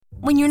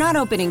When you're not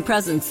opening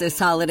presents this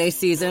holiday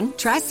season,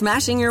 try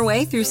smashing your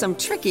way through some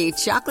tricky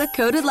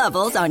chocolate-coated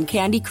levels on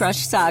Candy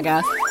Crush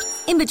Saga.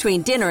 In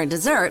between dinner and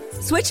dessert,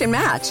 switch and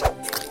match.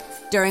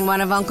 During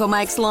one of Uncle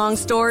Mike's long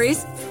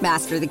stories,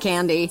 master the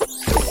candy.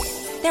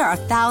 There are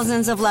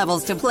thousands of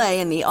levels to play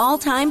in the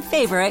all-time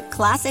favorite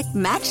classic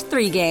Match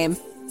 3 game.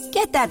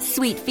 Get that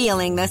sweet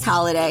feeling this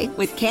holiday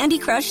with Candy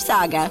Crush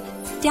Saga.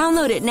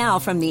 Download it now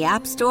from the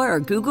App Store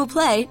or Google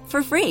Play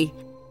for free.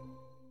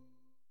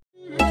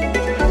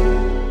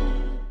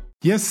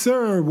 Yes,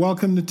 sir.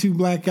 Welcome to Two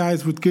Black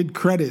Guys with Good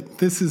Credit.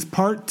 This is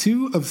part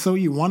 2 of So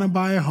You Want to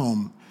Buy a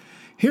Home.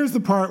 Here's the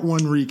part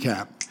 1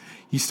 recap.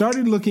 You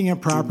started looking at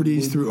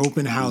properties through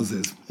open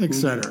houses,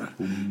 etc.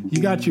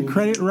 You got your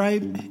credit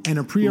right and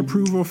a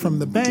pre-approval from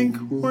the bank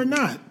or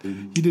not.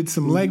 You did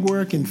some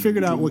legwork and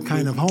figured out what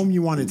kind of home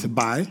you wanted to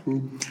buy.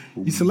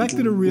 You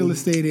selected a real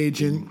estate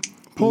agent,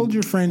 polled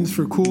your friends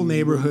for cool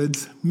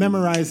neighborhoods,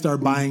 memorized our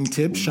buying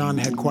tips. Sean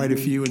had quite a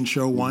few in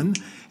show 1,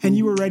 and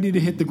you were ready to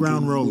hit the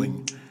ground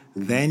rolling.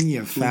 Then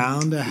you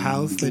found a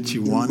house that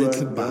you wanted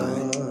to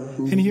buy.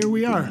 And here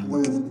we are.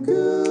 With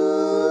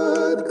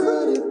good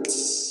credit.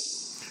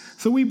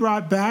 So we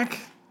brought back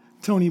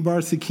Tony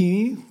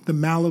Barsicchini, the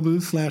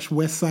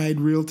Malibu/Westside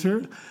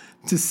realtor,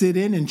 to sit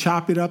in and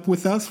chop it up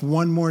with us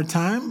one more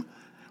time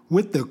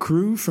with the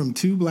crew from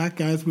Two Black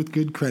Guys with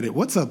Good Credit.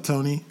 What's up,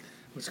 Tony?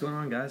 What's going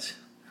on, guys?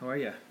 How are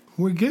you?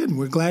 We're good.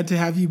 We're glad to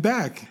have you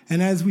back.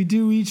 And as we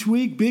do each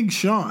week, Big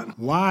Sean,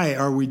 why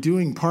are we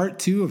doing part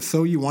 2 of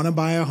So You Want to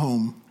Buy a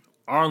Home?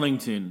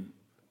 Arlington.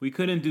 We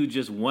couldn't do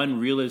just one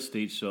real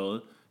estate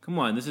show. Come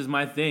on, this is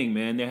my thing,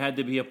 man. There had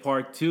to be a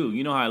part 2.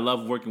 You know how I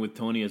love working with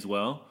Tony as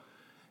well.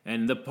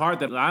 And the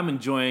part that I'm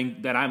enjoying,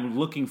 that I'm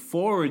looking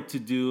forward to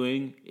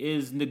doing,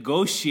 is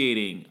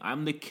negotiating.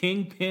 I'm the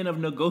kingpin of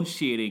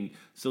negotiating.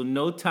 So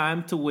no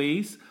time to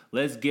waste.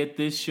 Let's get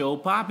this show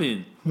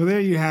popping. Well,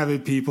 there you have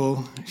it,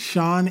 people.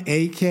 Sean,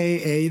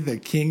 a.k.a. the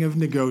king of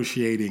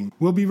negotiating.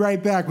 We'll be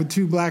right back with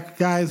Two Black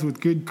Guys with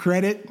Good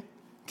Credit.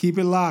 Keep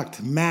it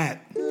locked.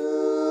 Matt.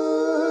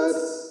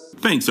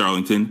 Thanks,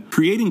 Arlington.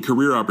 Creating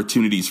career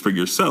opportunities for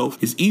yourself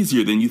is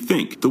easier than you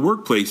think. The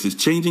workplace is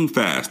changing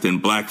fast,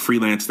 and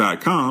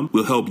BlackFreelance.com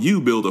will help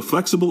you build a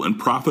flexible and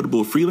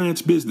profitable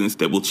freelance business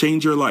that will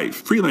change your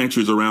life.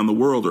 Freelancers around the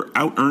world are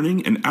out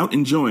earning and out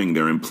enjoying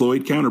their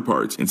employed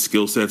counterparts in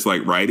skill sets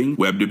like writing,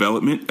 web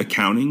development,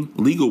 accounting,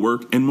 legal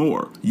work, and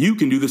more. You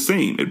can do the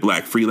same at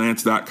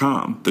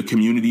BlackFreelance.com, the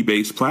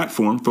community-based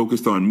platform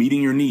focused on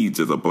meeting your needs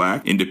as a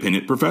Black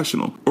independent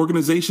professional.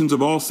 Organizations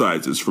of all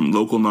sizes, from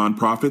local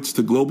nonprofits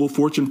to global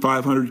Fortune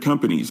 500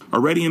 companies,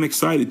 are ready and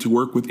excited to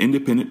work with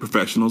independent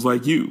professionals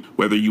like you.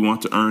 Whether you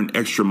want to earn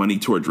extra money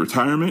towards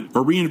retirement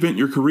or reinvent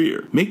your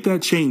career, make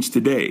that change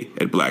today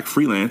at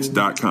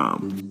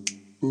blackfreelance.com.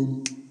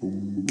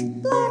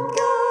 Black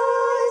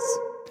Guys.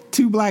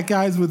 Two Black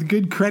Guys with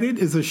Good Credit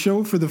is a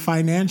show for the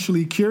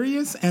financially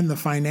curious and the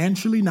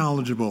financially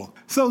knowledgeable.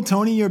 So,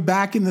 Tony, you're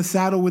back in the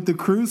saddle with the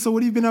crew. So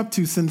what have you been up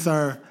to since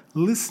our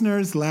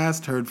listeners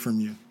last heard from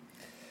you?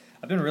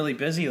 I've been really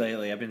busy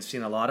lately. I've been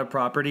seeing a lot of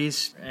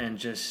properties and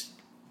just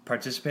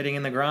participating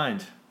in the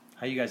grind.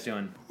 How you guys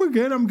doing? We're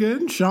good. I'm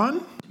good.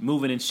 Sean?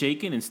 Moving and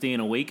shaking and staying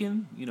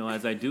awakened,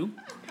 as I do.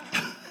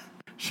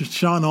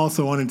 Sean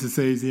also wanted to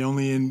say, is he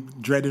only in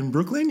Dredden,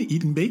 Brooklyn,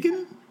 eating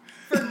bacon?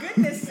 For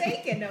goodness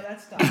sake, no,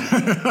 that's not.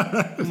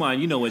 Come on,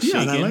 you know what's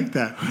shaking. Yeah, I like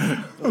that.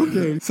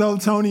 Okay, so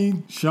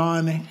Tony,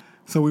 Sean,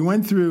 so we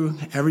went through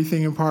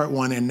everything in part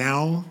 1, and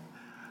now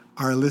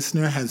our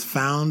listener has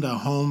found a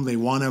home they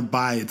want to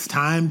buy. It's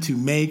time to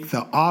make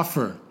the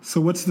offer. So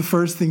what's the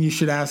first thing you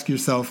should ask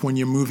yourself when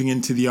you're moving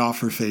into the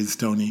offer phase,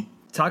 Tony?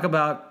 Talk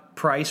about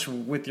price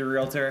with your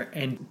realtor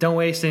and don't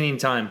waste any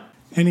time.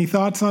 Any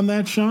thoughts on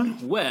that,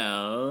 Sean?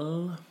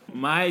 Well,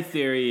 my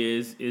theory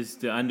is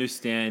to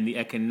understand the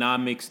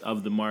economics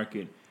of the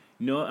market.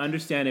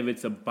 Understand if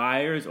it's a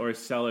buyer's or a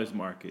seller's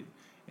market.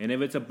 And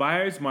if it's a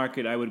buyer's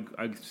market,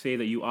 I'd say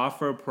that you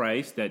offer a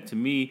price that, to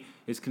me,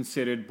 is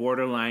considered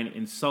borderline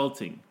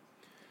insulting.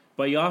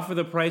 But you offer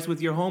the price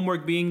with your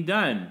homework being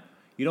done.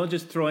 You don't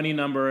just throw any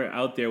number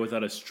out there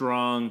without a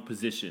strong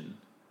position.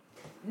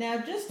 Now,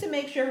 just to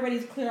make sure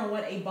everybody's clear on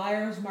what a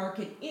buyer's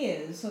market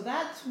is, so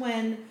that's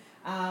when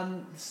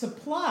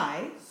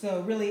supply,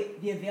 so really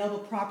the available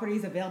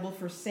properties available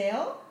for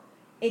sale,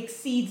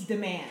 exceeds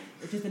demand,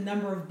 which is the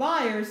number of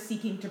buyers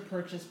seeking to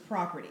purchase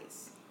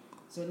properties.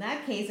 So in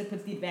that case, it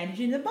puts the advantage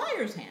in the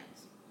buyer's hands.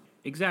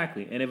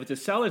 Exactly. And if it's a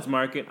seller's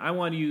market, I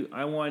want to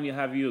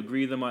have you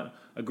agree on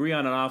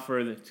an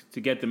offer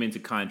to get them into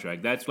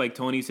contract. That's like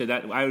Tony said.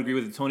 That I would agree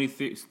with Tony's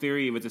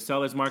theory. If it's a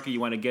seller's market, you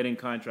want to get in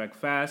contract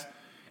fast.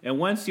 And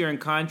once you're in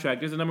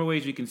contract, there's a number of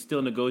ways you can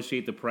still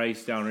negotiate the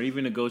price down, or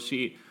even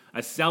negotiate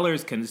a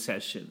seller's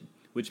concession,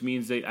 which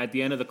means that at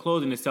the end of the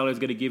closing, the seller is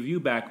going to give you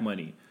back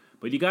money.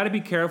 But you got to be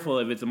careful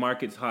if the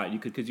market's hot. You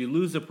could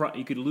lose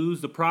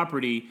the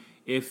property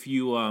if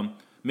you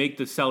make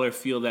the seller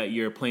feel that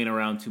you're playing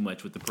around too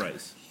much with the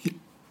price.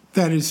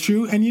 That is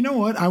true. And you know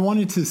what? I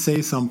wanted to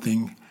say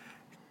something.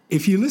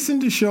 If you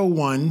listened to show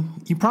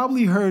 1, you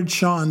probably heard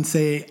Sean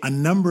say a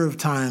number of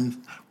times,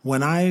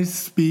 when I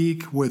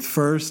speak with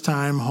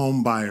first-time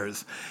home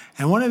buyers.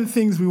 And one of the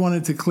things we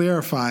wanted to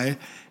clarify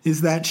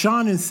is that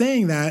Sean is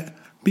saying that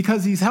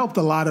because he's helped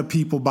a lot of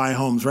people buy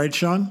homes, right,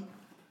 Sean?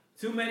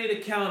 Too many to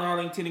count,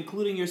 Arlington,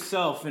 including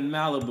yourself in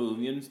Malibu.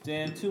 You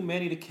understand? Too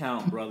many to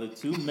count, brother.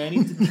 Too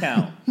many to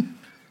count.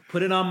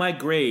 Put it on my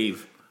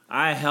grave.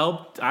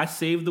 I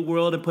saved the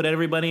world and put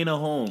everybody in a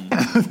home.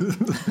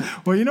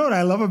 Well, you know what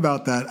I love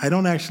about that? I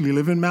don't actually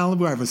live in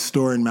Malibu. I have a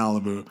store in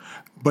Malibu.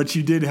 But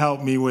you did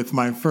help me with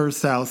my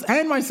first house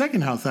and my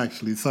second house,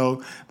 actually.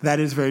 So that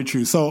is very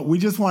true. So we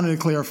just wanted to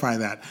clarify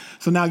that.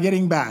 So now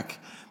getting back,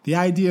 the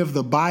idea of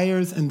the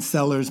buyers and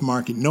sellers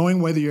market,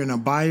 knowing whether you're in a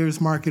buyer's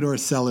market or a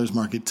seller's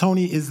market.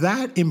 Tony, is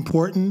that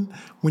important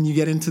when you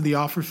get into the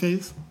offer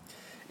phase?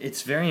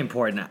 It's very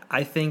important.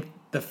 I think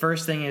the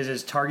first thing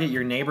is target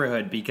your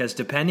neighborhood, because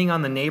depending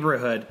on the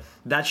neighborhood,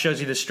 that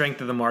shows you the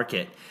strength of the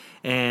market.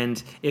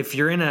 And if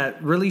you're in a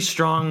really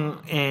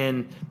strong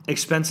and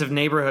expensive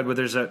neighborhood where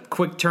there's a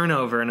quick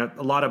turnover and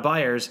a lot of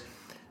buyers,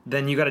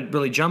 then you got to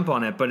really jump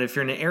on it. But if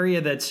you're in an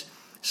area that's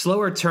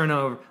slower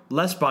turnover,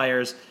 less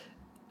buyers,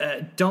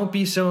 don't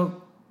be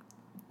so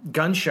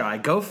gun shy.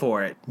 Go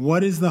for it.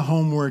 What is the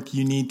homework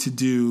you need to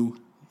do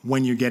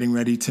when you're getting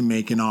ready to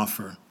make an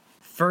offer?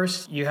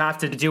 First, you have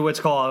to do what's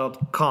called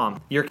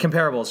COM, your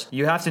comparables.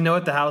 You have to know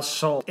what the house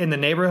sold in the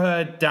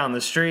neighborhood, down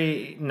the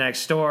street,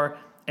 next door.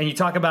 And you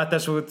talk about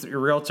this with your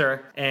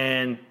realtor,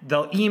 and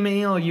they'll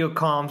email you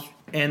comps.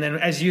 And then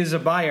as you as a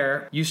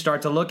buyer, you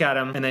start to look at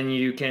them, and then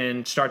you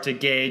can start to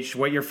gauge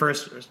what your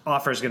first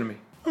offer is going to be.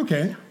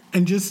 Okay.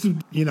 And just to,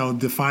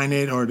 define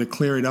it or to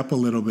clear it up a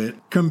little bit,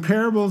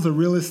 comparable is a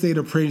real estate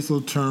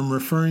appraisal term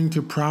referring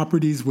to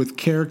properties with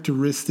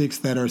characteristics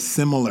that are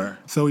similar.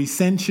 So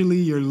essentially,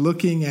 you're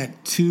looking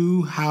at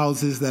two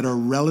houses that are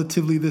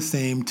relatively the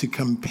same to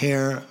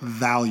compare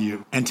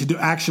value and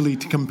to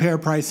compare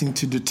pricing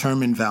to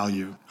determine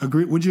value.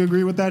 Agree? Would you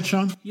agree with that,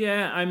 Sean?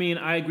 Yeah, I mean,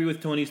 I agree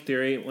with Tony's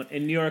theory.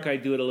 In New York, I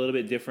do it a little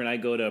bit different. I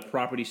go to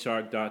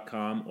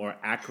PropertyShark.com or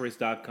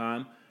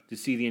Acris.com to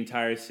see the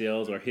entire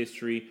sales or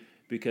history,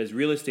 because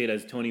real estate,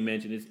 as Tony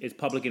mentioned, is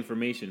public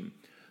information.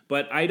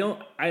 But I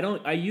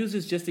use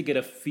this just to get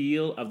a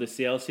feel of the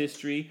sales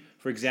history.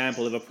 For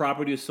example, if a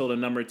property was sold a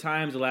number of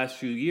times the last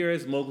few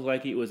years, most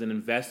likely it was an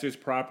investor's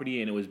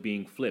property and it was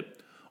being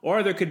flipped.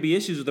 Or there could be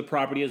issues with the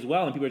property as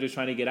well, and people are just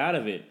trying to get out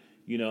of it,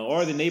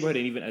 or the neighborhood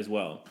even as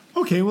well.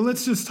 Okay, well,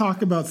 let's just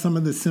talk about some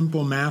of the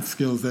simple math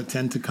skills that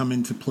tend to come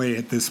into play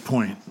at this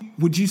point.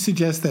 Would you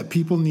suggest that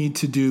people need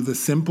to do the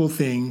simple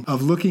thing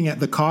of looking at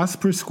the cost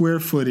per square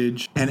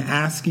footage and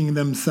asking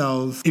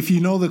themselves, if you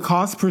know the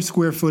cost per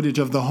square footage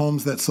of the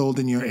homes that sold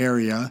in your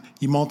area,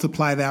 you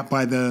multiply that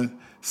by the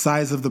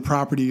size of the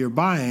property you're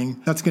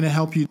buying, that's going to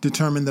help you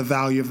determine the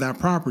value of that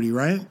property,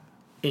 right?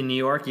 In New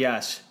York,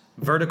 yes.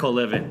 Vertical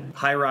living,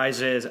 high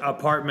rises,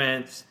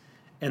 apartments.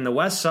 In the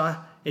West Side,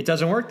 it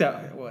doesn't work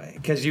that way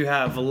because you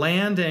have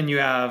land and you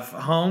have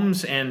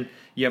homes and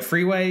you have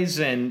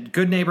freeways and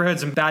good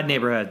neighborhoods and bad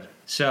neighborhoods.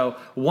 So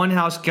one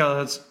house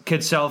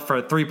could sell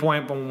for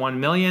 $3.1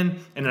 million,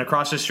 and then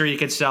across the street it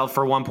could sell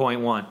for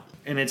 $1.1.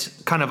 And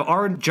it's kind of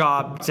our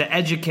job to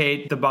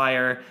educate the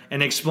buyer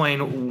and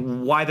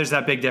explain why there's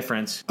that big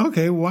difference.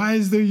 Okay, why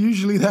is there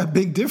usually that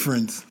big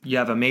difference? You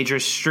have a major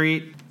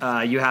street,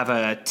 you have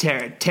a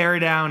tear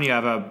down, you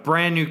have a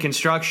brand new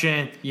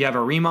construction, you have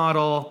a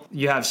remodel,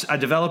 you have a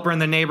developer in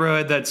the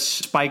neighborhood that's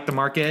spiked the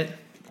market.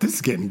 This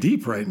is getting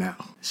deep right now.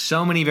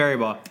 So many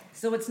variables.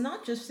 So it's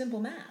not just simple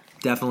math.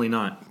 Definitely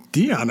not.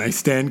 Dion, I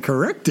stand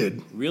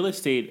corrected. Real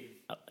estate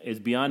is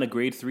beyond a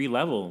grade 3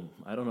 level.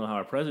 I don't know how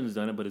our president's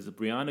done it, but it's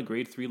beyond a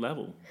grade 3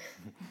 level.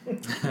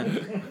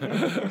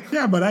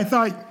 Yeah, but I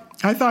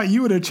thought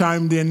you would have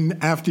chimed in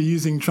after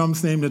using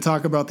Trump's name to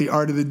talk about the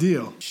art of the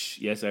deal.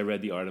 Yes, I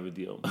read The Art of a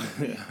Deal.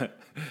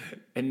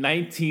 In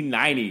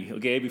 1990,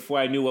 okay, before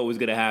I knew what was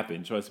going to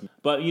happen, trust me.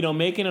 But,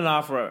 making an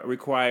offer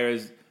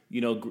requires,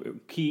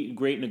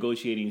 great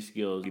negotiating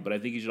skills. But I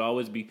think you should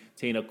always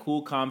maintain a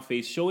cool, calm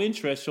face, show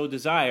interest, show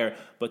desire,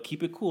 but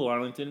keep it cool,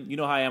 Arlington. You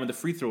know how I am at the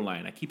free throw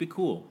line. I keep it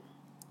cool.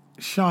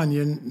 Sean,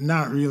 you're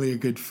not really a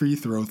good free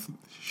throw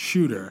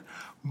shooter,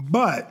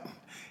 but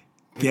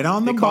get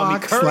on the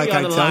box like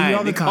I tell you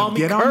all the time.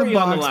 Get on the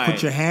box,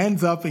 put your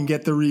hands up, and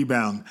get the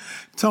rebound.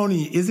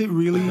 Tony, is it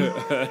really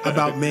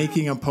about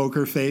making a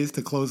poker face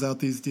to close out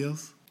these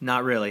deals?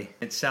 Not really.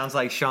 It sounds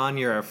like, Sean,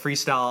 you're a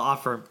freestyle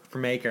offer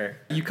maker.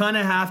 You kind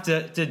of have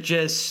to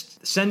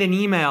just send an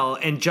email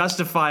and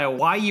justify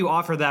why you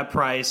offer that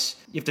price.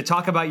 You have to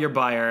talk about your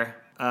buyer.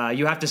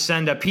 You have to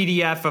send a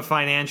PDF of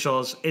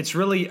financials. It's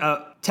really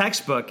a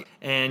textbook,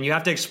 and you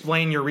have to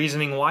explain your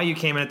reasoning why you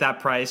came in at that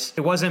price.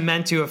 It wasn't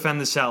meant to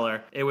offend the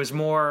seller. It was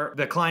more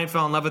the client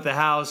fell in love with the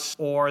house,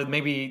 or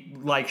maybe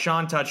like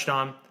Sean touched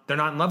on, they're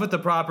not in love with the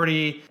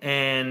property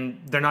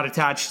and they're not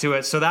attached to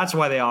it. So that's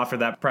why they offer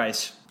that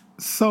price.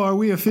 So are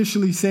we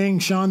officially saying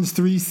Sean's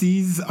 3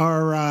 C's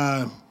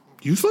are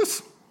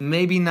useless?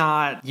 Maybe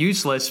not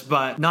useless,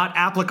 but not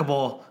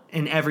applicable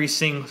in every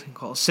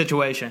single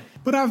situation.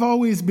 But I've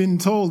always been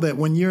told that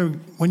when you're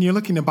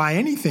looking to buy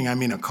anything, I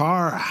mean a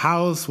car, a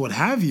house, what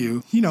have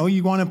you,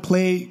 you want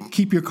to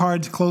keep your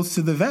cards close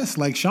to the vest,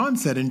 like Sean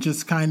said, and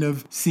just kind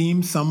of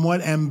seem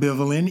somewhat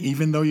ambivalent,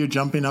 even though you're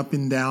jumping up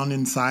and down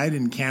inside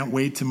and can't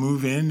wait to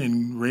move in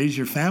and raise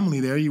your family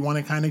there. You want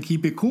to kind of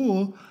keep it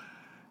cool,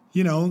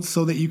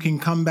 so that you can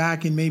come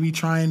back and maybe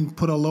try and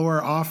put a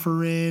lower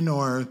offer in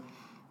or,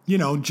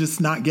 just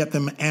not get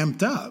them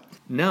amped up.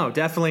 No,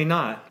 definitely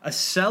not. A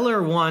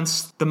seller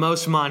wants the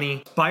most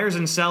money. Buyers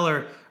and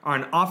seller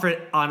are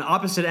on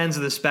opposite ends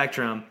of the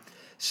spectrum.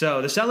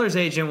 So the seller's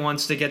agent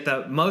wants to get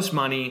the most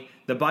money.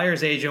 The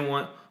buyer's agent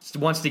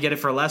wants to get it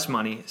for less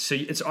money. So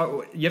you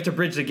have to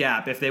bridge the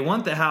gap. If they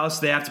want the house,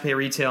 they have to pay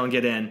retail and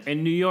get in.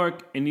 In New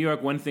York,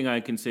 one thing I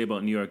can say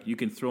about New York, you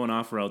can throw an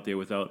offer out there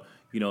without,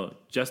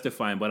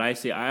 justifying. But I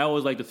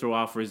always like to throw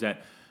offers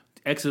that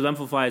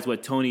exemplifies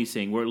what Tony's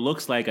saying, where it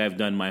looks like I've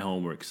done my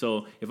homework.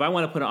 So if I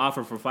want to put an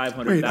offer for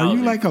 $500,000, wait, are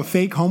you like a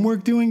fake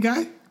homework doing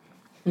guy?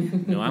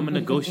 No, I'm a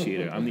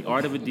negotiator. I'm the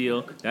art of a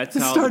deal. It's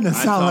starting to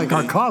sound like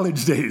our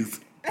college days.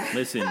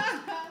 Listen,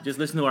 just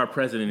listen to who our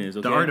president is.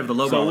 Okay? The art of the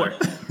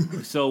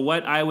lowballer. So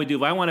what I would do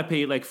if I want to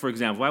pay, like for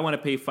example, if I want to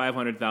pay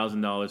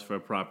 $500,000 for a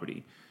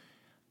property,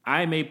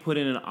 I may put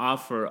in an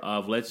offer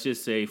of, let's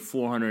just say,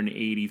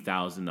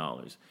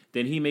 $480,000.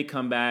 Then he may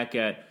come back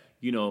at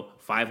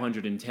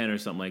 510 or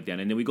something like that.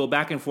 And then we go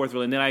back and forth.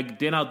 And then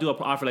I'll do an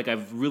offer like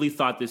I've really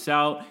thought this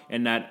out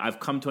and that I've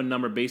come to a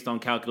number based on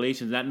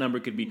calculations. That number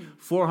could be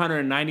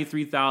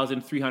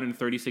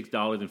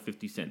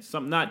 $493,336.50.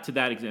 Something not to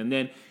that extent.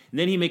 And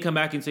then he may come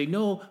back and say,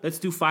 no, let's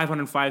do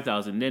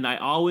 $505,000. Then I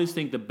always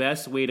think the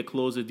best way to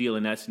close a deal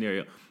in that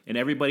scenario, and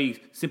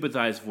everybody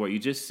sympathizes for it, you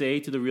just say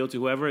to the realtor,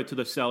 whoever, to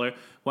the seller,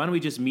 why don't we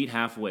just meet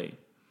halfway?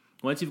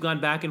 Once you've gone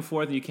back and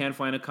forth and you can't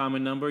find a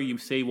common number, you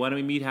say, why don't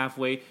we meet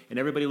halfway? And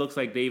everybody looks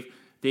like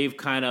they've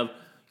kind of,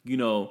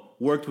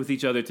 worked with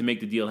each other to make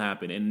the deal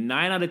happen. And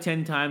 9 out of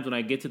 10 times when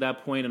I get to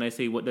that point and I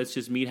say, let's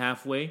just meet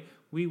halfway,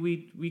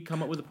 we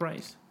come up with a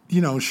price.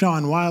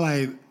 Sean, while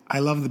I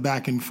love the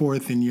back and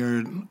forth in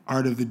your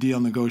art of the deal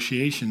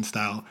negotiation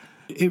style,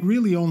 it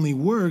really only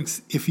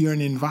works if you're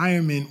in an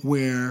environment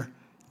where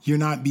you're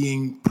not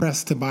being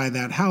pressed to buy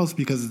that house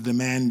because the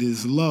demand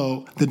is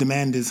low, the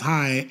demand is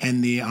high,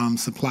 and the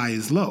supply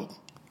is low.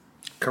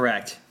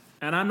 Correct.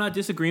 And I'm not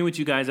disagreeing with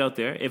you guys out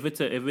there. If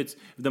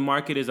the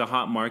market is a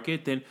hot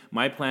market, then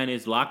my plan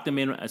is lock them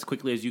in as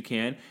quickly as you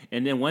can.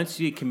 And then once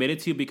you committed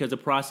to, because the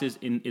process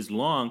is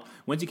long,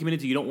 once you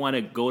committed to, you don't want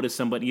to go to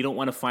somebody, you don't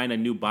want to find a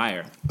new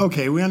buyer.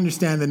 Okay, we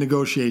understand the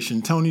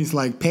negotiation. Tony's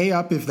like, pay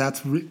up if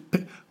that's.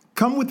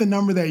 Come with the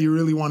number that you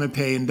really want to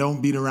pay and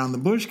don't beat around the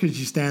bush because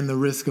you stand the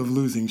risk of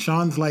losing.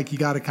 Sean's like, you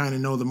got to kind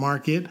of know the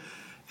market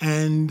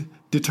and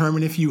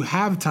determine if you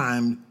have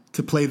time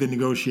to play the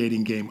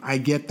negotiating game. I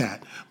get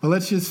that. But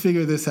let's just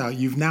figure this out.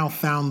 You've now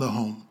found the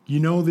home. You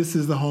know this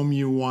is the home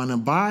you want to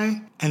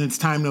buy, and it's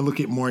time to look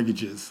at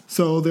mortgages.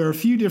 So there are a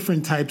few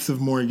different types of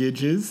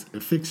mortgages: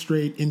 fixed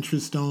rate,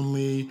 interest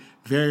only,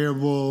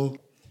 variable.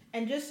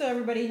 And just so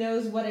everybody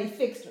knows what a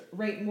fixed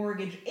rate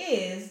mortgage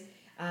is,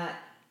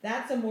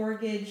 that's a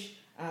mortgage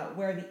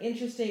where the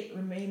interest rate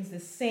remains the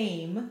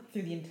same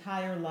through the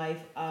entire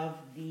life of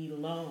the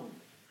loan.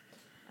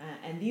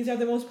 And these are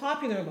the most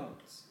popular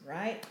loans,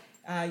 right?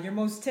 Your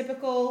most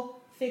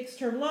typical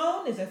fixed-term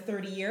loan is a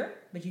 30-year,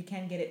 but you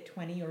can get it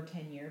 20 or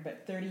 10-year,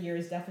 but 30-year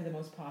is definitely the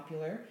most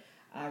popular,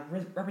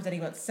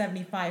 representing about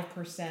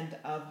 75%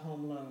 of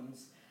home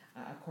loans,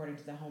 according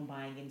to the Home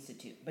Buying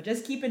Institute. But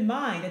just keep in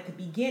mind, at the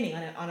beginning,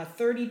 on a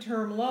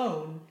 30-term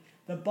loan,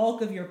 the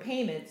bulk of your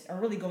payments are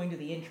really going to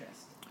the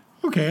interest.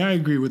 Okay, I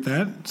agree with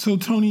that. So,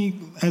 Tony,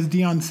 as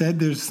Dion said,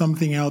 there's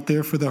something out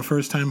there for the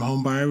first-time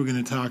home buyer. We're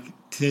going to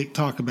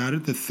talk about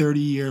it, the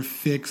 30-year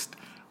fixed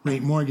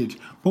rate mortgage.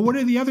 But what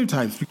are the other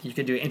types? You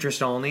can do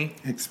interest only,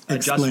 Explain.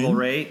 adjustable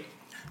rate.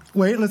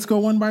 Wait, let's go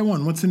one by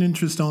one. What's an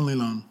interest only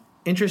loan?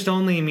 Interest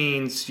only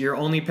means you're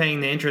only paying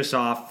the interest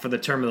off for the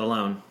term of the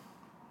loan.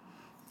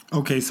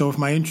 Okay, so if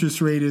my interest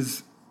rate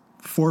is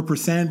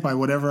 4% by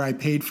whatever I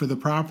paid for the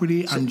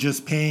property, I'm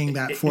just paying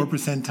that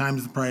 4%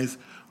 times the price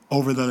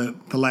over the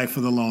life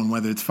of the loan,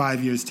 whether it's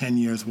 5 years, 10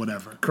 years,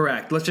 whatever.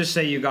 Correct. Let's just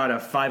say you got a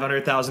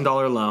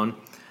 $500,000 loan,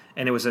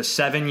 and it was a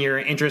 7-year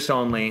interest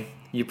only.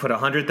 You put a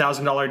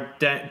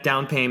 $100,000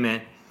 down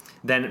payment.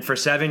 Then for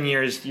 7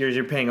 years,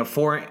 you're paying a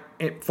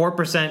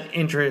 4%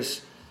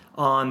 interest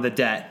on the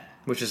debt,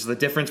 which is the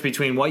difference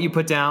between what you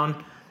put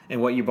down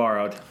and what you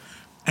borrowed.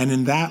 And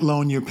in that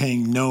loan, you're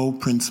paying no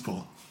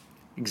principal.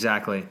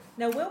 Exactly.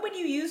 Now, when would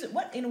you use it?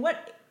 In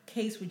what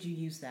case would you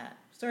use that?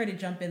 Sorry to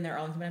jump in there,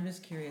 Arlington, but I'm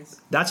just curious.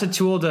 That's a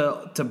tool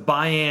to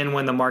buy in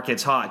when the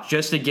market's hot,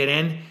 just to get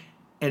in,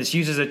 and it's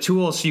used as a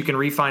tool so you can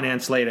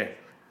refinance later,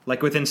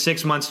 like within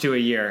 6 months to a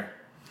year.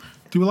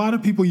 Do a lot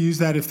of people use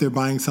that if they're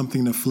buying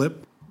something to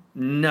flip?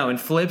 No, in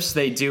flips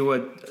they do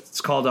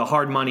what's called a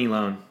hard money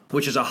loan,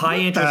 which is a high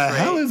interest rate. What the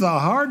hell is a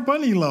hard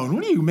money loan?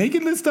 What are you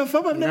making this stuff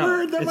up? I've never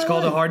heard that. It's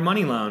called a hard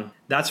money loan.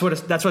 That's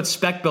what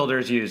spec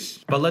builders use.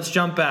 But let's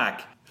jump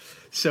back.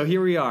 So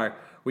here we are.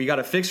 We got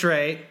a fixed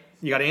rate.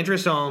 You got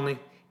interest only.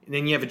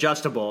 Then you have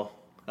adjustable.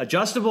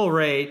 Adjustable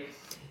rate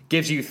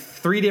gives you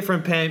 3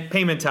 different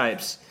payment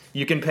types.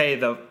 You can pay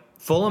the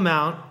full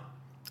amount,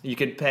 you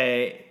can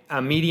pay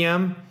a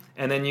medium,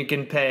 and then you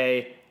can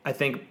pay, I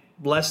think,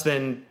 what's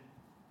the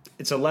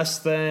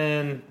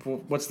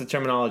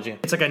terminology?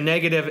 It's like a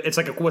negative, it's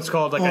like what's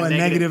called like a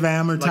negative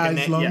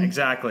amortized loan? Yeah,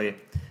 exactly.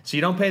 So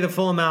you don't pay the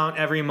full amount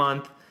every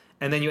month,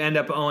 and then you end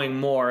up owing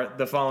more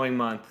the following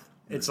month.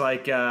 It's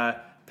like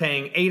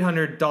paying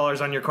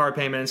 $800 on your car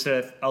payment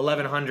instead of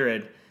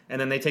 $1,100, and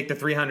then they take the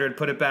 $300,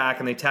 put it back,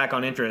 and they tack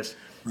on interest.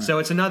 Right. So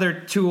it's another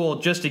tool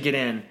just to get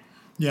in.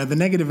 Yeah, the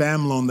negative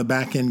AM loan, the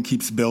back end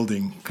keeps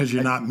building because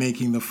you're not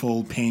making the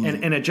full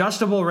payment. An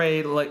adjustable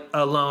rate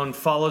loan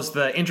follows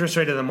the interest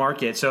rate of the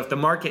market. So if the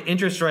market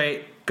interest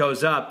rate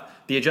goes up,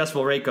 the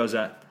adjustable rate goes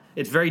up.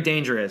 It's very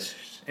dangerous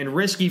and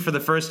risky for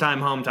the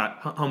first-time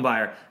home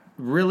buyer.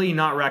 Really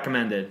not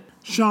recommended.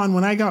 Sean,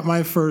 when I got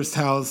my first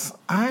house,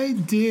 I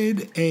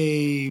think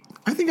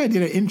I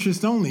did an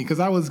interest only because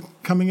I was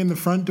coming in the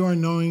front door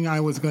knowing I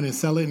was going to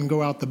sell it and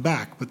go out the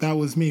back. But that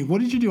was me. What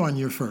did you do on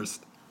your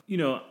first?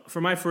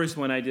 For my first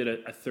one, I did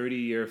a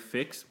 30-year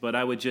fix. But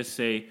I would just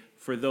say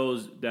for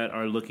those that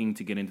are looking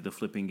to get into the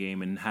flipping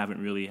game and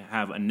haven't really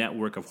have a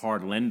network of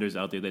hard lenders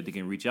out there that they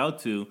can reach out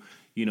to,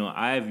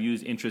 I've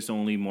used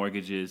interest-only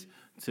mortgages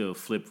to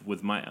flip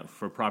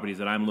for properties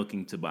that I'm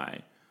looking to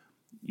buy.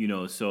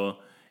 So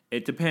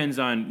it depends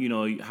on,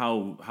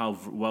 how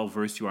well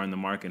versed you are in the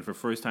market. And for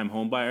first-time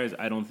home buyers,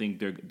 I don't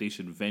think they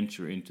should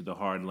venture into the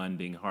hard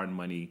lending, hard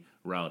money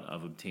route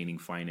of obtaining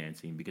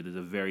financing because it's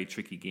a very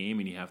tricky game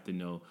and you have to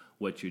know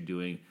what you're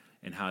doing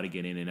and how to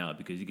get in and out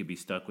because you could be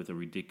stuck with a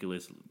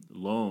ridiculous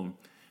loan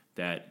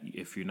that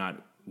if you're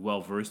not well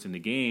versed in the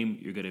game,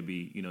 you're going to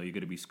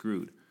be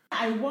screwed.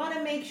 I want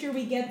to make sure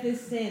we get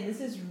this in.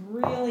 This is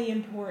really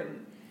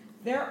important.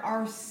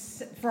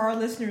 For our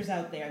listeners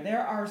out there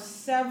are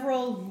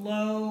several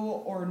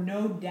low or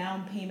no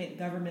down payment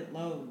government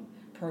loan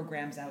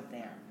programs out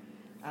there.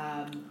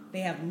 They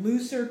have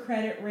looser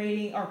credit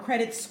rating or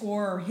credit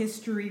score or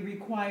history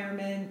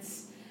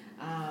requirements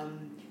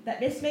that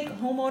just make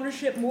home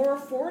ownership more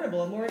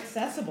affordable and more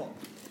accessible.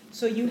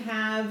 So you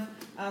have,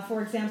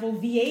 for example,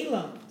 VA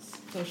loans.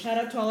 So shout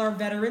out to all our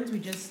veterans. We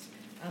just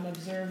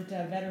observed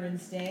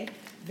Veterans Day.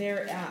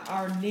 There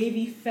are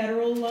Navy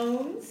federal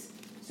loans.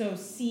 So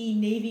see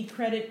Navy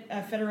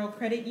Federal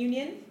Credit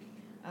Union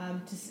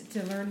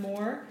to learn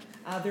more.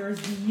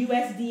 There's the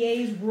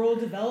USDA's Rural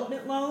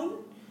Development Loan,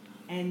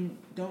 and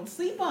don't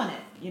sleep on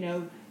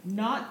it.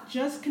 Not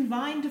just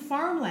confined to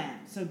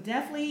farmland. So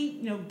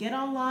definitely, get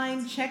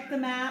online, check the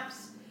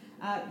maps.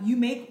 You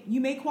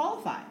may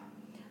qualify.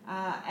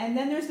 And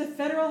then there's the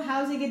Federal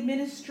Housing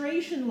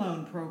Administration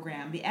Loan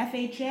Program, the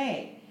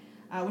FHA,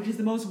 which is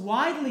the most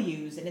widely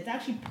used, and it's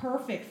actually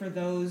perfect for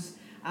those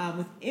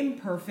with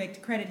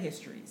imperfect credit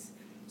histories.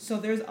 So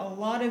there's a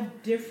lot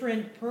of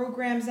different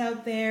programs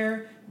out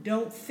there.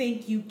 Don't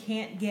think you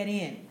can't get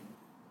in.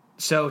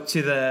 So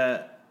to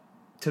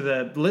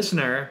the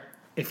listener,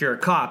 if you're a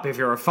cop, if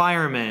you're a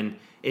fireman,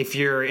 if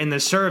you're in the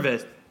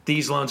service,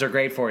 these loans are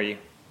great for you.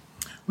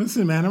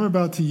 Listen, man, I'm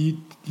about to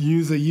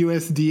use a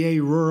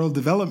USDA rural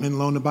development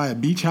loan to buy a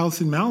beach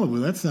house in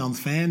Malibu. That sounds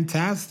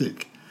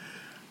fantastic.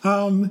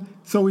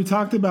 So we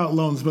talked about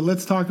loans, but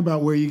let's talk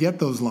about where you get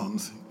those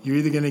loans. You're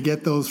either going to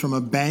get those from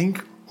a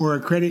bank or a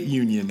credit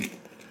union.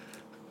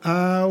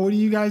 What do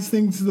you guys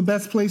think is the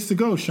best place to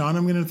go? Sean,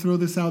 I'm going to throw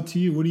this out to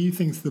you. What do you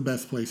think is the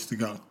best place to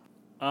go?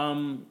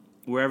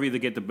 Wherever you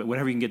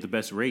can get the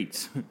best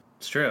rates.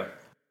 It's true.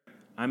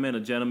 I met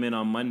a gentleman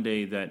on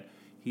Monday that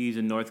he's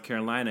in North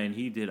Carolina and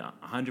he did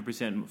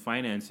 100%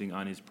 financing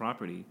on his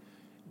property.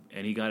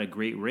 And he got a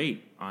great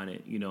rate on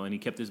it, and he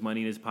kept his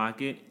money in his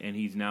pocket, and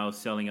he's now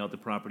selling out the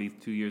property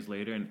 2 years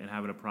later and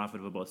having a profit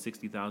of about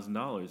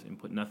 $60,000 and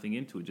put nothing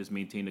into it, just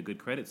maintained a good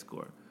credit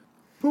score.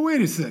 But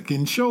wait a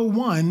second. Show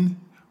one,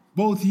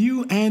 both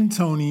you and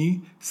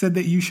Tony said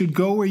that you should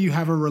go where you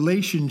have a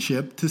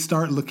relationship to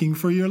start looking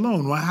for your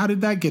loan. Well, how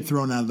did that get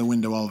thrown out of the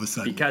window all of a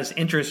sudden? Because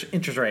interest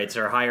rates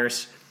are higher.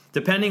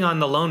 Depending on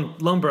the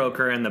loan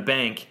broker and the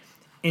bank,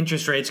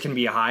 interest rates can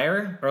be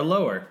higher or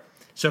lower.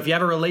 So if you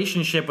have a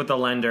relationship with the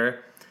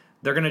lender,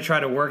 they're going to try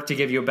to work to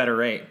give you a better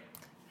rate.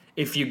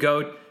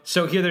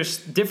 So here there's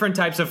different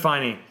types of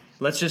financing.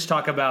 Let's just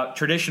talk about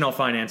traditional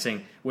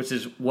financing, which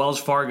is Wells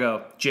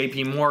Fargo,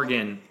 JP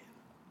Morgan,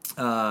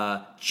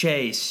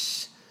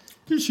 Chase.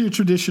 Just your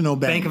traditional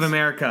banks. Bank of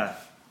America.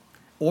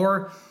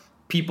 Or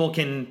people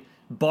can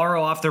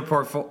borrow off their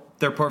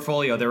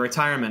portfolio, their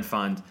retirement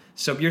fund.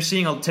 So you're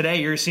seeing a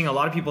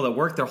lot of people that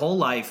work their whole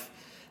life.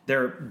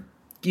 They're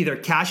either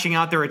cashing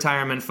out their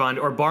retirement fund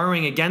or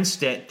borrowing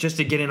against it just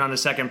to get in on a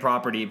second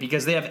property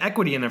because they have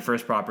equity in their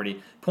first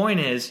property. Point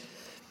is,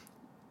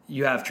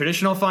 you have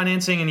traditional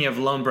financing and you have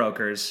loan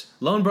brokers.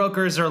 Loan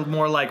brokers are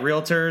more like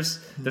realtors.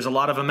 There's a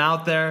lot of them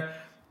out there.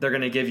 They're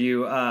going to give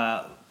you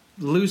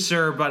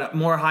looser but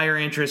more higher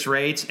interest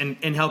rates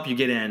and help you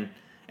get in.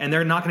 And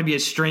they're not going to be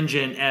as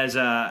stringent as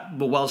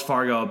Wells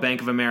Fargo,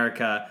 Bank of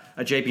America,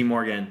 a JP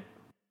Morgan.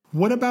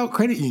 What about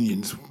credit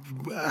unions?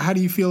 How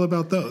do you feel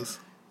about those?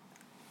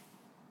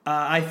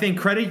 I think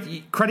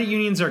credit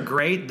unions are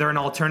great. They're an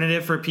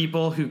alternative for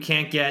people who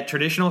can't get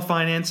traditional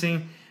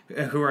financing,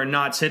 who are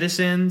not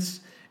citizens,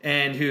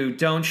 and who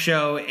don't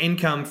show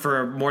income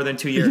for more than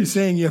 2 years. Are you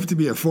saying you have to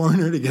be a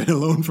foreigner to get a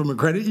loan from a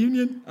credit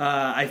union?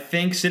 I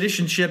think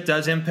citizenship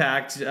does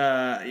impact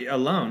a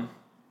loan,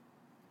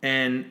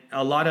 and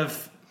a lot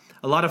of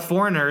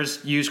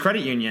foreigners use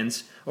credit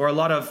unions, or a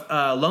lot of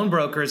loan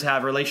brokers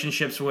have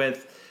relationships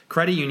with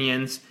credit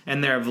unions,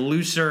 and they have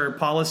looser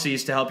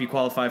policies to help you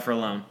qualify for a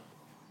loan.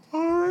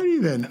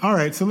 Alrighty then. All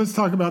right, so let's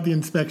talk about the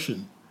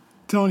inspection.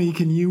 Tony,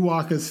 can you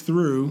walk us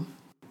through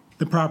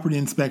the property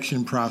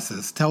inspection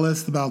process? Tell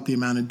us about the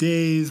amount of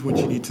days, what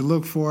you need to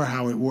look for,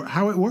 how it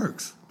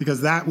works,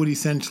 because that would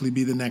essentially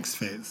be the next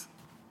phase.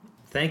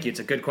 Thank you. It's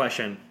a good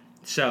question.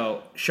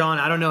 So, Sean,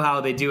 I don't know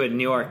how they do it in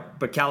New York,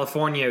 but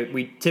California,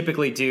 we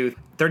typically do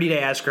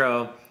 30-day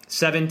escrow,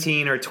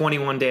 17 or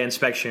 21-day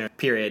inspection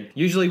period.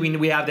 Usually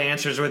we have the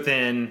answers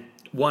within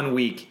 1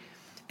 week,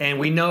 and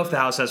we know if the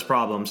house has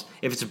problems.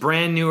 If it's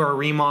brand new or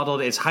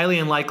remodeled, it's highly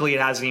unlikely it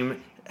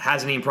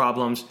has any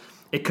problems.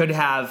 It could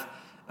have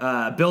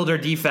builder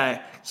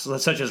defects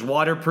such as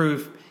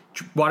waterproofing,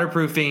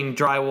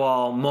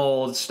 drywall,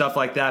 mold, stuff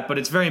like that, but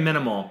it's very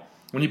minimal.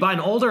 When you buy an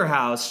older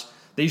house,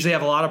 they usually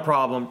have a lot of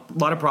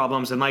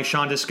problems, and like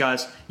Sean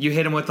discussed, you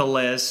hit them with a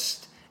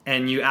list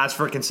and you ask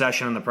for a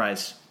concession on the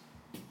price.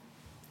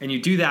 And you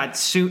do that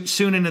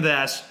soon into the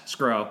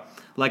escrow,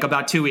 like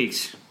about 2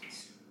 weeks.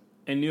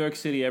 In New York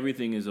City,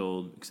 everything is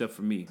old except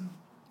for me.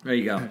 There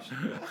you go.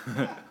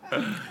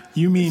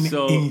 You mean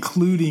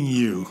including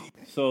you?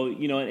 So,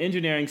 an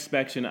engineering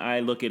inspection,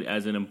 I look at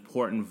as an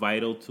important,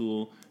 vital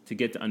tool to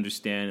get to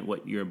understand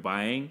what you're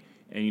buying.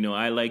 And,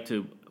 I like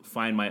to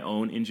find my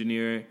own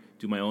engineer,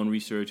 do my own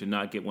research, and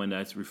not get one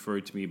that's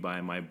referred to me by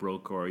my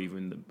broker or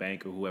even the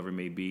bank or whoever it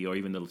may be, or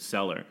even the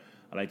seller.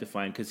 I like to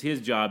find, because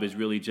his job is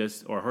really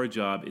her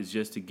job is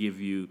just to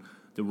give you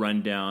the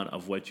rundown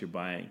of what you're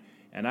buying.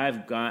 And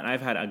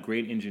I've had a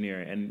great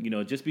engineer, and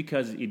just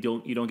because you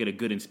don't get a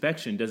good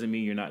inspection doesn't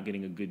mean you're not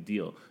getting a good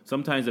deal.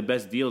 Sometimes the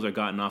best deals are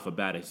gotten off a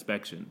bad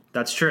inspection.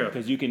 That's true.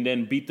 Because you can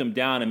then beat them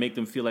down and make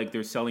them feel like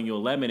they're selling you a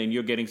lemon, and you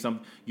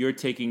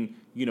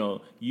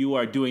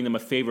are doing them a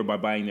favor by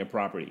buying their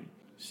property.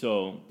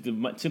 So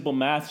the simple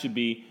math should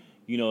be,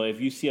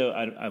 if you see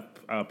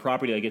a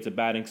property that gets a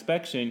bad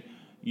inspection,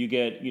 you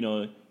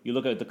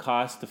look at the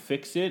cost to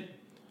fix it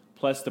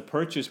plus the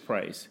purchase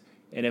price.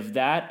 And if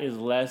that is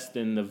less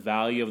than the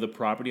value of the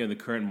property on the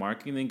current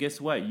market, then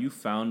guess what? You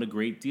found a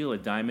great deal, a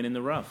diamond in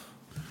the rough.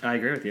 I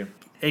agree with you.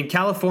 In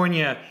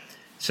California,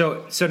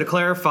 so to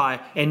clarify,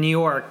 in New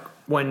York,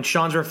 when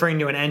Sean's referring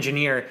to an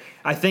engineer,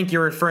 I think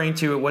you're referring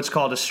to what's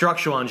called a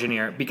structural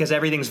engineer, because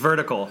everything's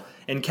vertical.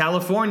 In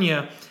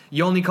California,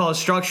 you only call a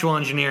structural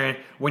engineer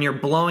when you're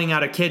blowing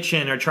out a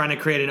kitchen or trying to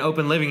create an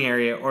open living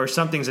area, or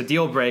something's a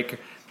deal breaker,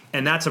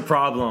 and that's a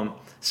problem.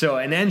 So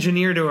an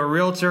engineer to a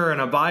realtor and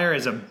a buyer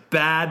is a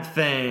bad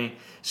thing.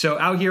 So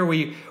out here,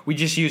 we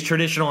just use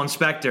traditional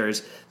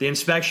inspectors. The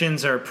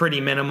inspections are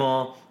pretty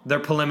minimal. They're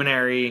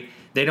preliminary.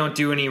 They don't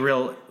do any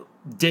real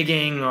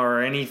digging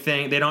or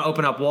anything. They don't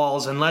open up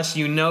walls unless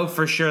you know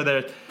for sure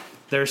that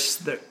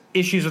there's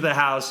issues with the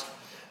house,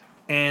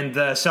 and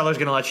the seller's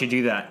going to let you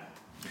do that.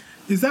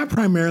 Is that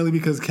primarily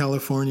because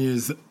California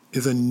is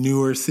a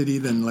newer city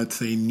than, let's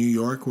say, New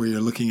York, where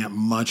you're looking at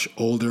much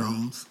older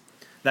homes?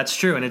 That's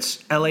true, and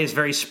LA is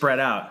very spread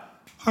out.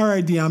 All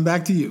right, Dion,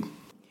 back to you.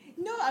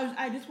 No,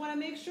 I just want to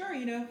make sure,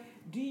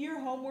 do your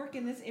homework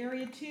in this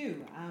area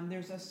too.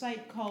 There's a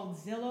site called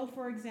Zillow,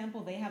 for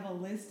example. They have a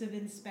list of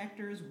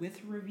inspectors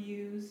with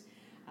reviews.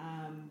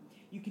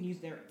 You can use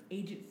their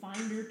agent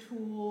finder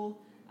tool.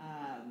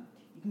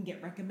 You can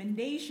get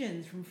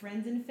recommendations from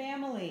friends and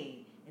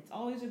family. It's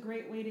always a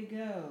great way to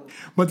go.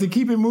 But to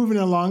keep it moving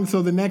along,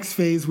 so the next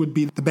phase would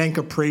be the bank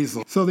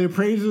appraisal. So the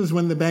appraisal is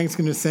when the bank's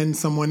going to send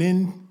someone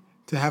in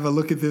to have a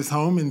look at this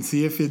home and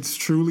see if it's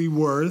truly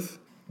worth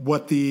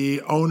what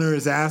the owner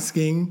is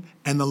asking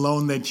and the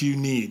loan that you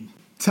need.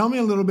 Tell me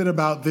a little bit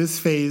about this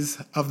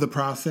phase of the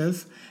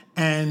process,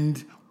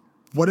 and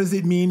what does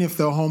it mean if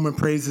the home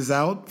appraises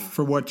out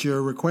for what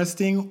you're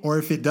requesting, or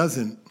if it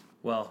doesn't?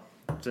 Well,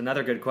 it's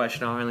another good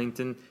question,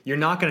 Arlington. You're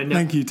not going to know.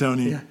 Thank you,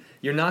 Tony. Yeah.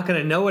 You're not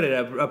going to know what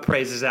it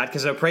appraises at,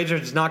 because the appraiser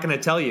is not going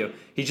to tell you.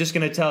 He's just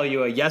going to tell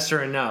you a yes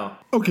or a no.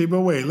 Okay,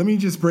 but wait, let me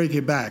just break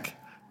it back.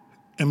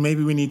 And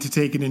maybe we need to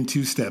take it in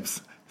 2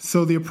 steps.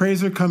 So the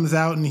appraiser comes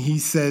out and he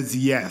says,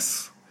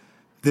 yes,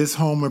 this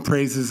home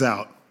appraises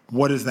out.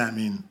 What does that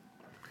mean?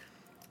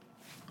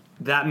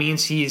 That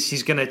means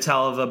he's going to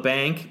tell the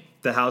bank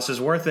the house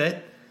is worth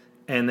it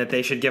and that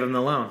they should give him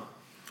the loan.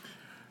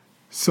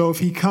 So if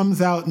he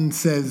comes out and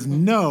says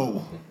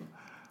no,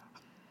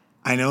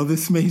 I know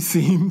this may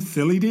seem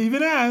silly to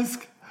even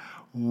ask,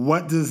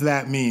 what does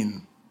that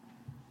mean?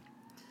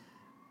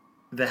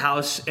 The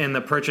house and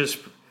the purchase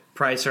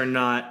price are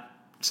not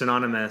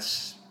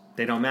synonymous.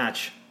 They don't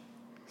match.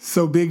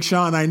 So Big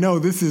Sean, I know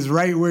this is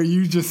right where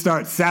you just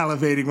start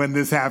salivating when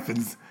this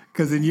happens.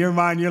 Because in your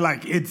mind, you're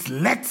like, it's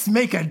let's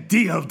make a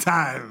deal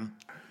time.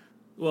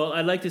 Well,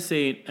 I'd like to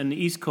say on the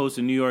East Coast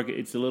in New York,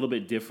 it's a little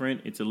bit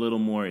different. It's a little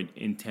more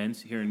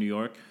intense here in New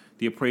York.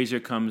 The appraiser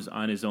comes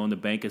on his own. The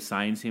bank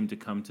assigns him to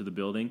come to the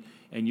building,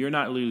 and you're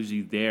not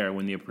usually there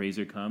when the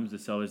appraiser comes. The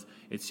seller's,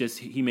 it's just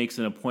he makes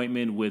an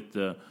appointment with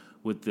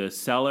the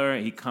seller.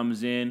 He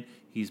comes in.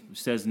 He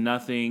says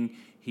nothing.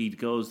 He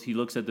goes. He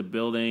looks at the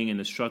building and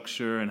the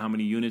structure and how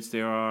many units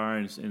there are,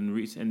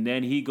 and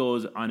then he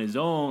goes on his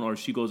own, or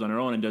she goes on her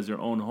own and does their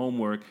own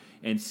homework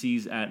and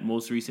sees at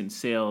most recent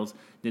sales.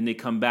 Then they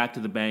come back to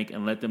the bank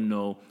and let them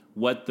know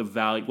what the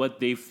value, what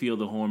they feel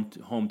the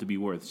home to be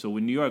worth. So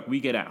in New York, we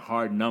get a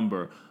hard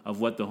number of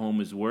what the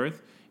home is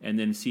worth, and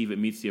then see if it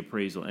meets the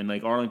appraisal. And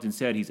like Arlington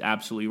said, he's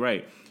absolutely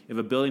right. If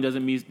a building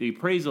doesn't meet the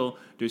appraisal,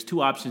 there's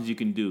two options you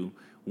can do.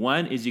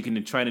 One is you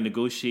can try to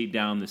negotiate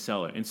down the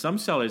seller. And some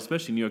sellers,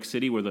 especially in New York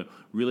City where the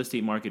real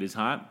estate market is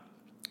hot,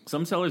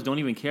 some sellers don't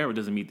even care if it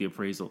doesn't meet the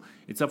appraisal.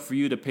 It's up for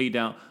you to pay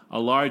down.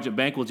 A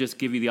bank will just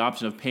give you the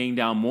option of paying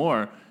down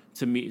more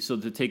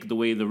to take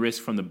away the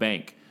risk from the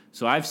bank.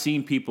 So I've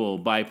seen people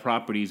buy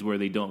properties where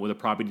the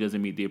property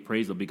doesn't meet the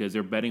appraisal because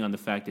they're betting on the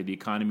fact that the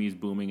economy is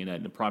booming and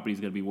that the property is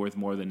going to be worth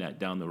more than that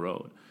down the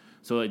road.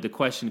 So the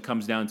question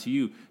comes down to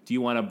you. Do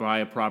you want to buy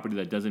a property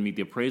that doesn't meet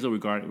the appraisal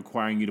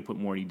requiring you to put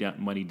more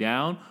money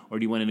down, or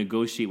do you want to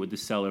negotiate with the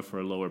seller for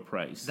a lower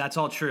price? That's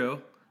all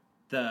true.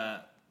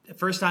 The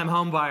first-time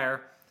home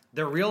buyer,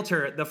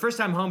 the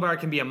first-time home buyer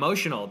can be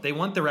emotional. They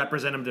want the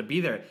representative to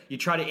be there. You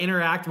try to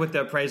interact with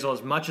the appraisal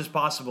as much as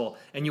possible,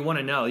 and you want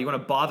to know. You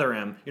want to bother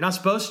him. You're not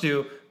supposed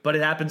to, but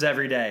it happens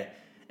every day.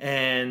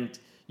 And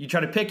you try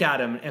to pick at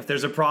him. If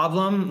there's a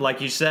problem, like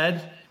you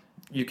said,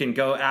 you can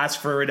go ask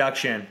for a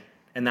reduction.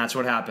 And that's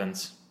what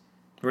happens.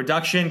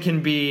 Reduction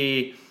can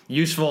be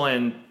useful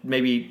in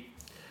maybe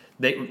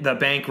the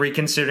bank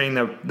reconsidering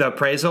the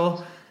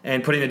appraisal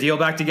and putting the deal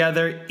back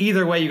together.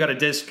 Either way, you got a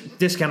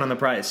discount on the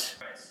price.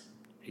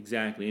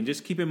 Exactly. And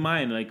just keep in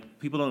mind, like,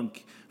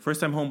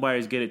 first-time home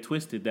buyers get it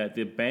twisted that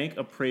the bank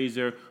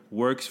appraiser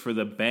works for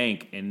the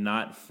bank and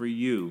not for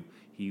you.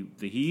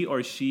 He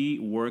or she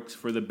works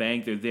for the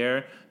bank. They're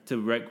there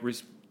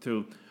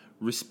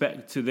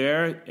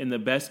in the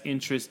best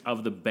interest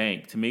of the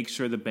bank, to make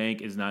sure the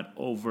bank is not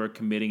over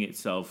committing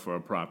itself for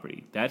a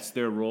property. That's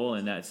their role,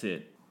 and that's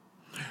it.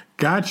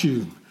 Got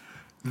you.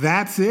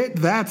 That's it.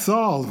 That's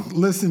all.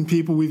 Listen,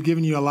 people, we've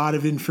given you a lot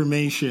of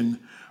information,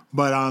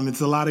 but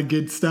it's a lot of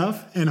good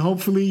stuff, and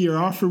hopefully your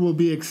offer will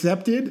be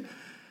accepted.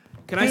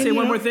 Can I say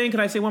one more thing? Can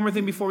I say one more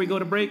thing before we go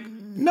to break?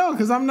 No,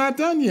 because I'm not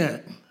done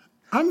yet.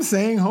 I'm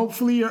saying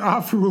hopefully your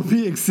offer will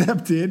be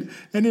accepted,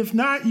 and if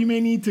not, you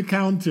may need to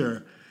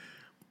counter.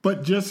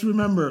 But just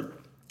remember,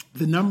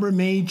 the number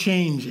may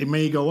change. It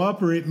may go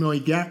up or it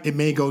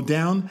may go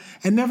down.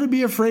 And never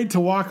be afraid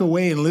to walk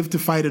away and live to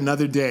fight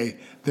another day.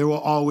 There will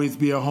always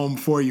be a home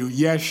for you.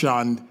 Yes,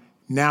 Sean,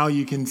 now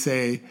you can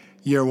say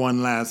your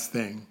one last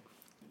thing.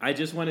 I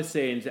just want to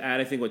say, and to add,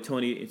 I think what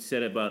Tony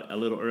said about a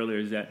little earlier,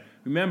 is that,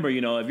 remember,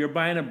 if you're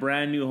buying a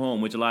brand new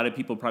home, which a lot of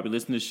people probably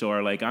listen to the show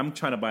are like, I'm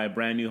trying to buy a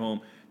brand new home,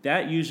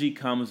 that usually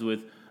comes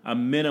with a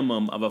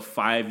minimum of a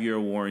 5-year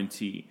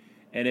warranty.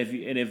 And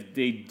if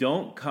they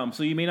don't come,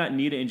 so you may not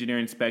need an engineer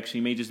inspection.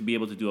 You may just be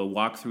able to do a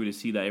walkthrough to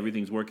see that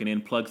everything's working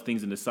in, plug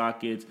things into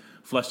sockets,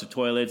 flush the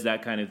toilets,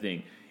 that kind of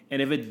thing.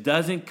 And if it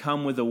doesn't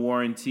come with a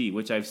warranty,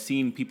 which I've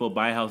seen people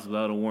buy houses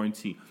without a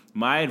warranty,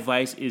 my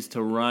advice is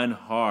to run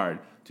hard.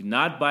 Do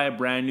not buy a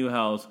brand new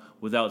house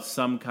without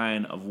some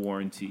kind of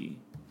warranty.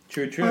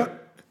 True.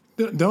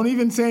 Don't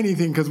even say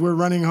anything because we're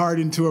running hard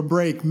into a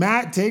break.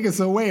 Matt, take us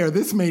away or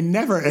this may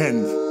never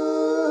end.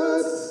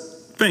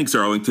 Thanks,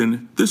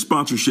 Arlington. This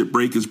sponsorship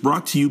break is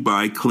brought to you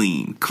by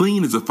Clean.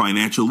 Clean is a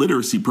financial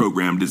literacy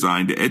program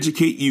designed to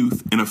educate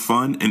youth in a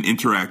fun and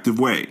interactive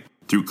way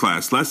through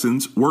class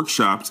lessons,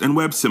 workshops, and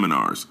web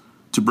seminars.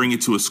 To bring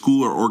it to a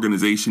school or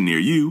organization near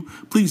you,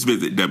 please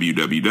visit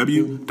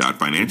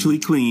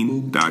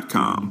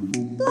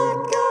www.financiallyclean.com.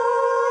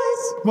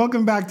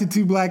 Welcome back to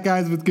Two Black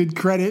Guys with Good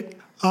Credit.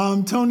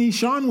 Tony,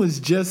 Sean was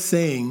just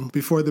saying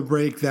before the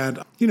break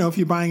that, if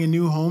you're buying a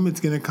new home, it's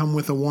going to come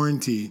with a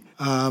warranty,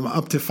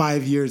 up to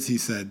 5 years, he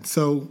said.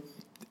 So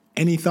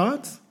any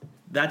thoughts?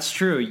 That's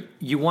true.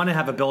 You want to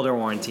have a builder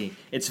warranty.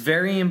 It's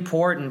very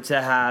important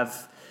to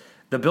have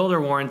the builder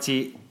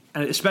warranty,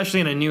 especially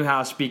in a new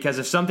house, because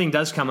if something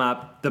does come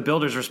up, the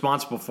builder's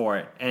responsible for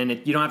it, and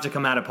you don't have to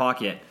come out of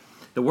pocket.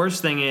 The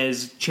worst thing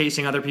is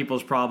chasing other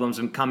people's problems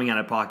and coming out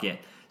of pocket.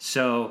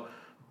 So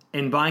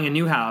in buying a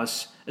new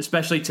house,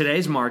 especially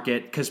today's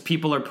market, because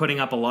people are putting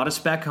up a lot of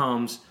spec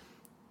homes,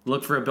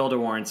 look for a builder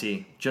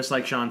warranty. Just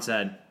like Sean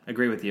said.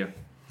 Agree with you.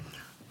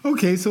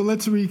 Okay, so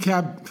let's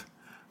recap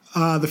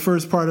the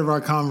first part of our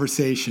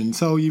conversation.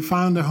 So you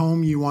found a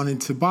home you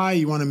wanted to buy.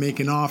 You want to make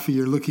an offer.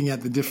 You're looking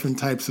at the different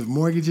types of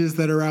mortgages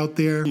that are out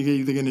there. You're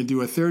either going to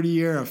do a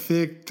 30-year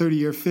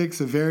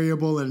fix, a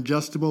variable, an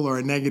adjustable, or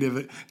a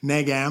negative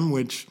neg-am,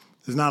 which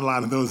there's not a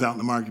lot of those out in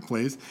the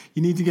marketplace.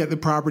 You need to get the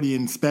property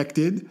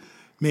inspected.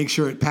 Make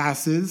sure it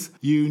passes.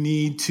 You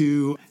need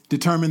to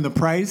determine the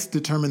price,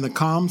 determine the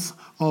comps,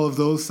 all of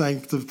those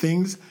types of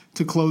things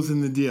to close in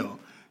the deal.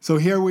 So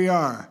here we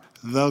are.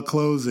 the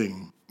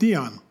closing.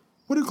 Dion,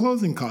 what do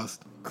closing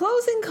costs?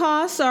 Closing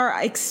costs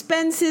are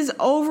expenses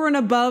over and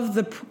above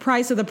the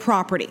price of the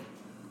property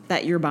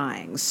that you're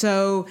buying.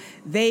 So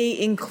they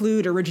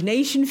include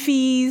origination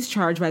fees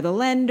charged by the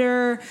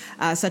lender,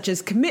 such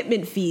as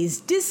commitment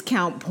fees,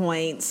 discount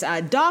points,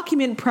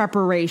 document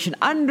preparation,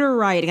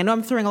 underwriting. I know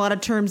I'm throwing a lot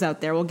of terms out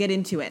there. We'll get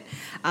into it.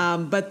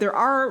 But there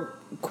are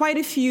quite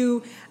a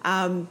few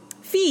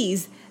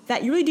fees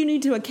that you really do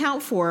need to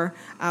account for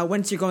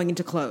once you're going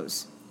into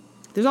close.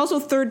 There's also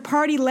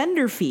third-party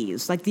lender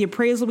fees, like the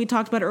appraisal we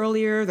talked about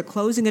earlier, the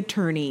closing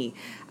attorney,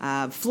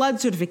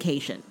 flood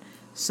certification.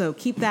 So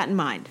keep that in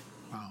mind.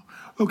 Wow.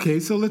 Okay,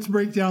 so let's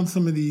break down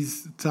some of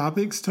these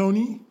topics.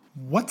 Tony,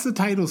 what's a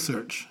title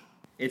search?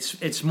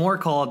 It's more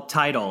called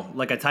title,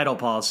 like a title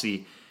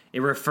policy.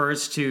 It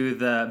refers to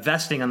the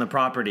vesting on the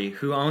property,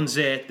 who owns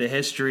it, the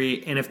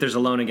history, and if there's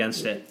a loan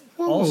against it.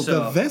 Whoa,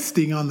 Also, the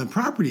vesting on the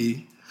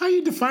property? How are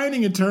you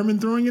defining a term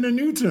and throwing in a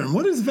new term?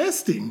 What is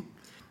vesting?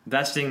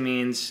 vesting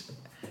means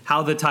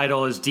how the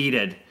title is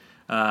deeded.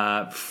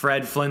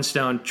 Fred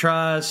Flintstone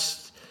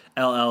Trust,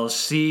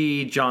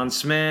 LLC, John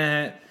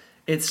Smith.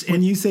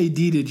 When you say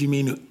deeded, you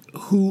mean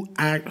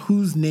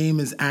whose name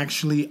is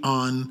actually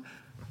on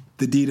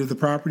the deed of the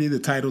property, the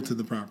title to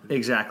the property?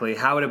 Exactly.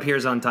 How it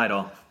appears on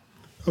title.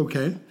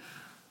 Okay.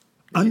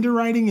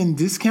 Underwriting and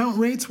discount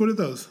rates, what are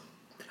those?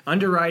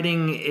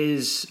 Underwriting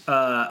is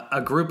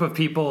a group of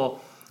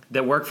people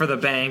that work for the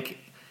bank,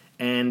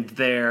 and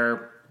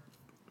they're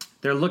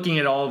looking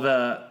at all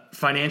the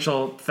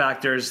financial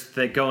factors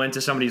that go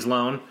into somebody's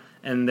loan,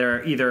 and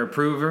they're either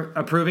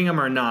approving them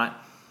or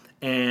not.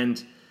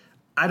 And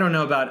I don't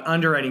know about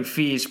underwriting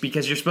fees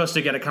because you're supposed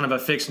to get a kind of a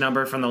fixed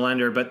number from the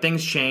lender, but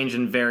things change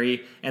and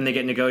vary, and they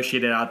get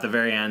negotiated out at the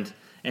very end.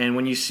 And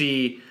when you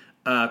see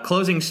a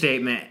closing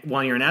statement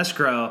while you're in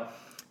escrow,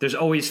 there's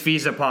always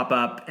fees that pop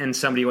up, and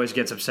somebody always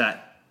gets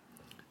upset.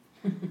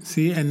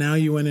 See, and now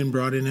you went and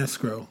brought in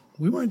escrow.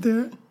 We weren't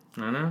there.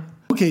 I know.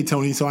 Okay,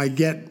 Tony, so I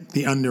get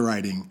the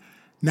underwriting.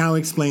 Now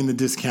explain the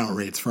discount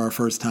rates for our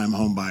first-time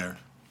home buyer.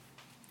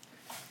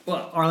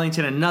 Well,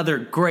 Arlington, another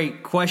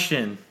great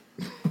question.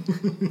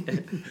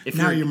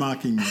 You're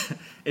mocking me.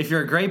 If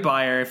you're a great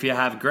buyer, if you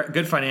have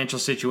good financial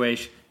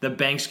situation, the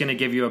bank's going to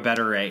give you a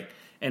better rate.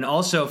 And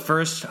also,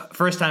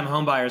 first-time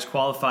home buyers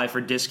qualify for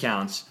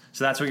discounts.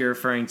 So that's what you're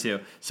referring to.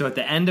 So at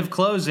the end of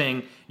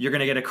closing, you're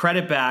going to get a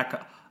credit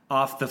back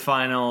off the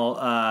final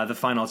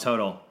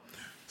total.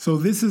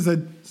 So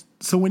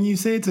so when you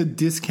say it's a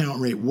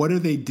discount rate, what are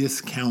they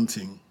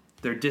discounting?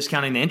 They're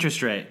discounting the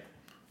interest rate.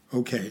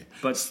 Okay.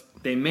 But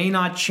they may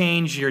not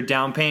change your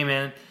down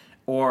payment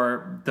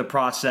or the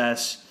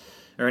process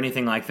or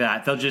anything like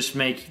that. They'll just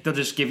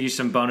give you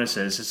some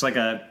bonuses. It's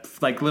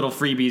like little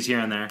freebies here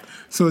and there.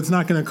 So it's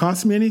not going to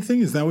cost me anything?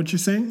 Is that what you're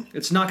saying?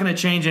 It's not going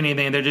to change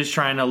anything. They're just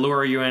trying to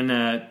lure you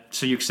in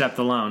so you accept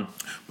the loan.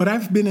 But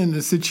I've been in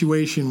a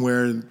situation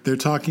where they're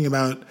talking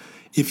about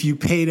if you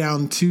pay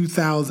down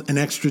an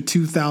extra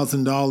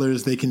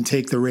 $2,000, they can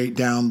take the rate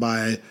down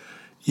by,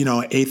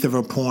 an eighth of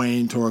a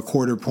point or a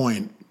quarter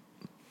point.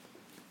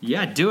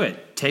 Yeah, do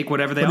it. Take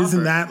whatever they offer. But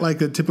isn't that like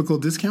a typical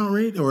discount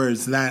rate, or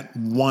is that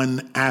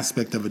one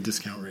aspect of a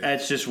discount rate?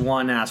 That's just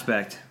one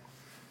aspect.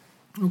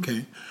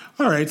 Okay.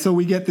 All right, so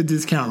we get the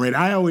discount rate.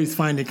 I always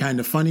find it kind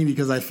of funny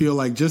because I feel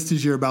like just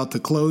as you're about to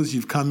close,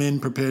 you've come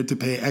in prepared to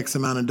pay X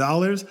amount of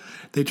dollars.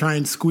 They try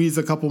and squeeze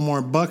a couple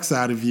more bucks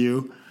out of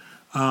you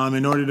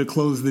in order to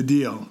close the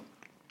deal.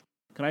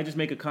 Can I just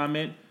make a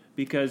comment?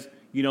 Because,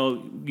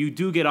 you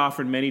do get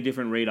offered many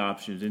different rate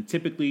options, and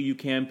typically you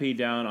can pay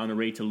down on the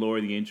rate to lower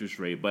the interest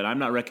rate, but I'm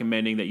not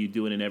recommending that you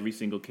do it in every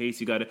single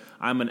case.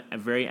 I'm a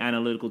very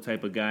analytical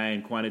type of guy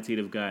and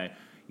quantitative guy.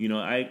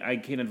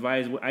 I can't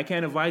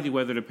advise you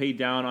whether to pay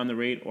down on the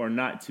rate or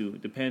not to.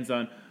 It depends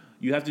on,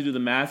 you have to do the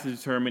math to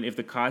determine if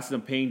the cost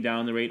of paying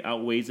down the rate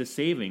outweighs the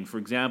saving. For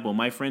example,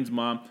 my friend's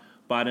mom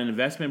bought an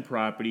investment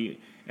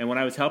property, and when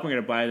I was helping her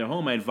to buy their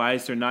home, I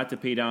advised her not to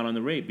pay down on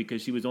the rate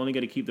because she was only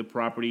going to keep the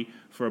property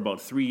for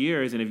about 3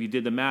 years, and if you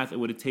did the math, it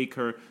would take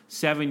her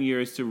 7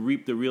 years to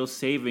reap the real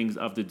savings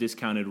of the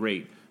discounted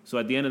rate. So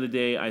at the end of the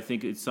day, I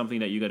think it's something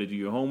that you got to do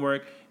your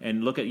homework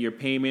and look at your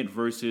payment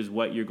versus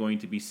what you're going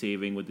to be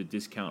saving with the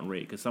discount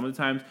rate. Because some of the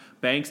times,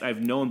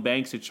 I've known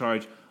banks to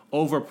charge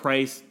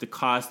overpriced the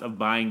cost of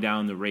buying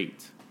down the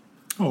rate.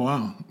 Oh,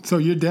 wow. So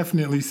you're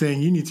definitely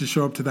saying you need to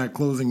show up to that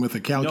closing with a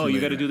calculator. No,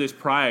 you got to do this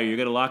prior. You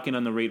got to lock in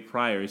on the rate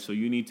prior. So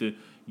you're going to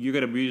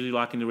usually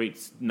lock in the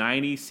rates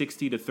 90,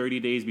 60 to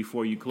 30 days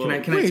before you close.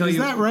 Wait, is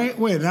that right?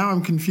 Wait, now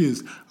I'm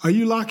confused. Are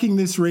you locking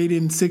this rate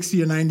in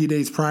 60 or 90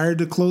 days prior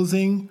to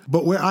closing?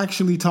 But we're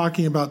actually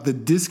talking about the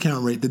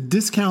discount rate. The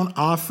discount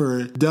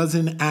offer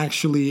doesn't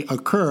actually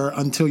occur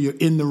until you're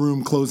in the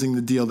room closing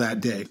the deal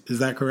that day. Is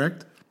that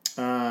correct?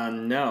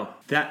 No.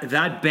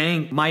 That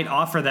bank might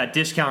offer that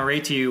discount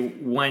rate to you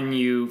when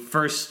you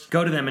first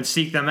go to them and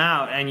seek them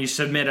out, and you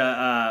submit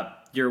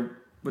your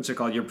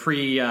pre-approval.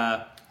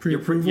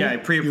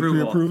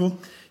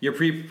 Your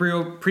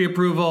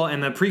pre-approval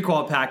and the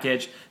pre-qual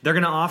package. They're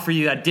going to offer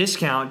you that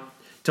discount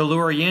to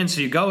lure you in,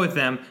 so you go with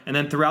them, and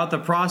then throughout the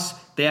process,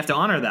 they have to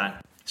honor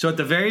that. So at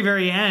the very,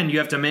 very end, you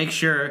have to make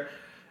sure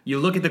you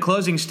look at the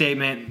closing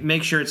statement,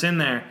 make sure it's in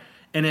there,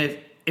 and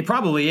it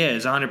probably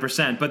is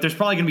 100%, but there's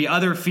probably going to be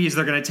other fees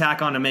they're going to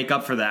tack on to make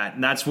up for that,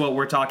 and that's what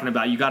we're talking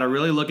about. You got to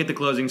really look at the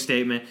closing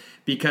statement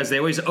because they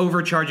always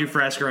overcharge you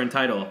for escrow and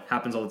title.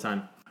 Happens all the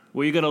time.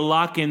 Well, you got to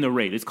lock in the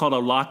rate. It's called a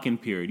lock-in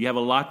period. You have a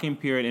lock-in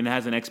period and it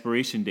has an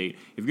expiration date.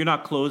 If you're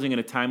not closing in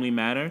a timely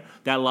manner,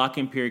 that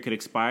lock-in period could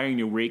expire and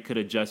your rate could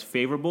adjust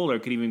favorable or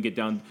it could even get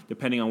down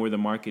depending on where the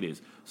market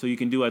is. So you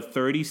can do a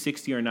 30,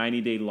 60, or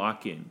 90-day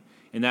lock-in.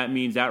 And that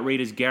means that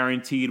rate is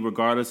guaranteed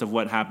regardless of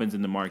what happens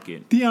in the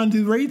market. Dion,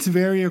 do rates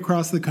vary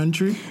across the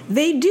country?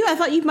 They do. I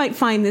thought you might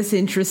find this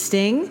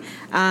interesting.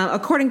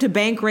 According to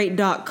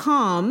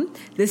Bankrate.com,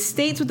 the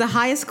states with the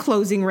highest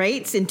closing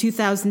rates in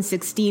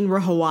 2016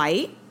 were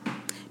Hawaii,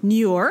 New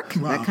York,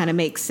 wow. That kind of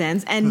makes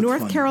sense, and That's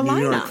North funny.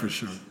 Carolina. New York for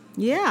sure.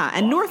 Yeah,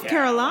 and North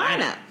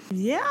Carolina.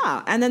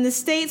 Yeah, and then the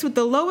states with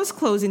the lowest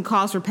closing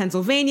costs were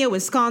Pennsylvania,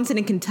 Wisconsin,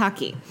 and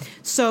Kentucky.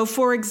 So,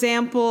 for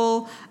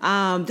example,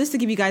 just to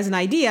give you guys an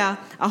idea,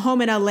 a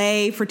home in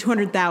LA for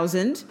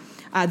 $200,000,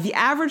 the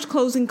average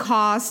closing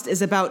cost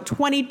is about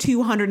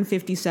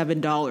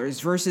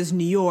 $2,257 versus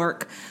New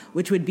York,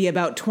 which would be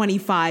about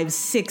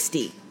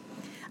 $2,560,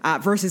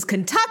 versus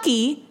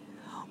Kentucky,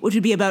 which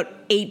would be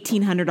about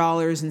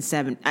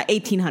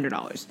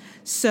 $1,800.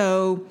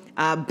 So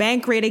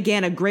Bankrate,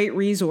 again, a great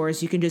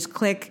resource. You can just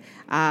click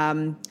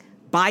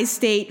by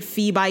state,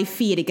 fee by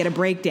fee to get a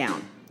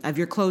breakdown of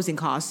your closing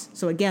costs.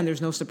 So again,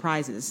 there's no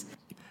surprises.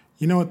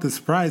 You know what the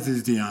surprise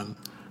is, Dion?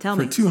 Tell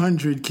For me.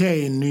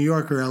 $200K in New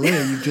York or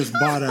LA, you just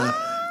bought a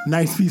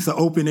nice piece of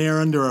open air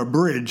under a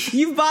bridge.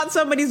 You've bought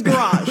somebody's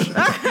garage.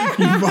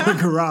 You bought a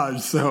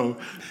garage. So,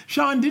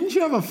 Sean, didn't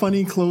you have a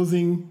funny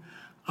closing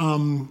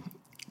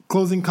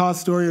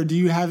cost story, or do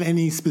you have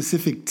any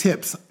specific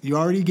tips? You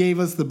already gave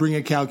us the bring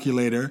a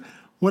calculator.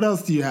 What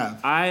else do you have?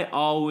 I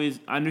always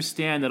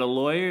understand that a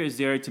lawyer is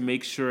there to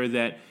make sure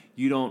that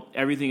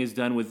everything is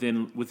done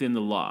within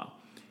the law.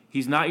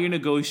 He's not your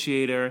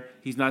negotiator.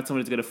 He's not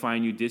someone that's going to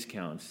find you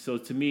discounts. So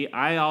to me,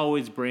 I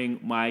always bring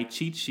my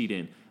cheat sheet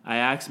in. I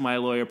ask my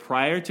lawyer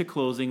prior to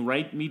closing,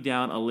 write me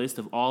down a list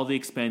of all the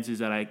expenses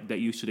that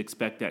you should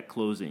expect at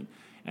closing.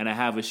 And I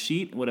have a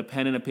sheet with a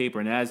pen and a paper.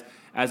 And as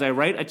I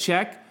write a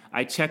check,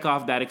 I check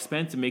off that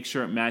expense to make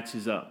sure it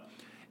matches up.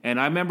 And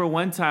I remember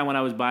one time when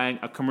I was buying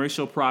a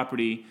commercial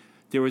property,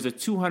 there was a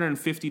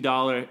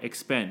 $250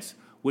 expense,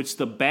 which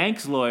the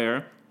bank's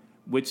lawyer,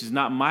 which is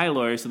not my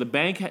lawyer, so the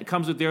bank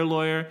comes with their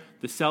lawyer,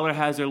 the seller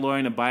has their lawyer,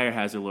 and the buyer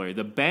has their lawyer.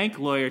 The bank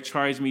lawyer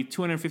charged me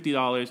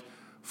 $250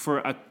 for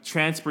a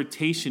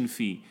transportation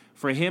fee,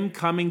 for him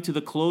coming to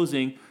the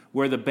closing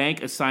where the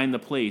bank assigned the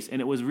place.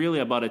 And it was really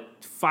about a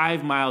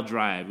 5-mile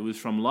drive. It was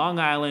from Long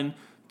Island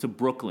to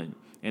Brooklyn.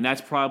 And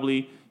that's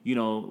probably,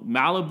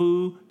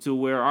 Malibu to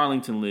where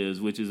Arlington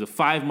lives, which is a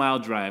 5-mile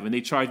drive. And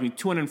they charged me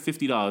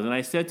 $250. And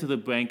I said to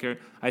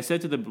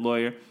the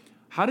lawyer,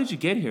 how did you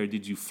get here?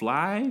 Did you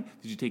fly?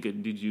 Did you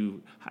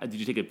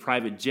take a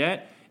private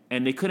jet?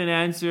 And they couldn't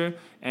answer.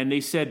 And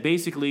they said,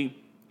 basically,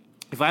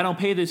 if I don't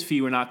pay this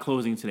fee, we're not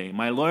closing today.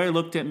 My lawyer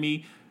looked at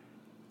me,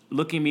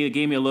 gave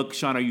me a look.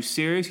 Sean, are you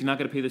serious? You're not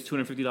going to pay this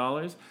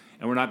 $250?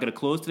 And we're not going to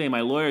close today.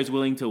 My lawyer is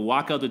willing to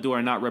walk out the door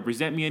and not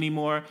represent me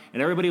anymore.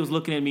 And everybody was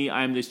looking at me.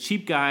 I'm this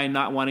cheap guy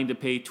not wanting to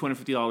pay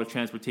 $250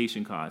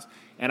 transportation costs.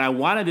 And I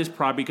wanted this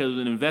property because it was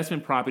an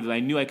investment property that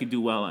I knew I could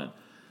do well on.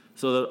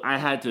 So I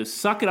had to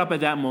suck it up at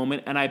that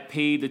moment, and I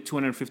paid the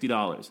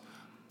 $250.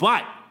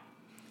 But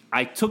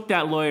I took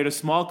that lawyer to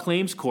small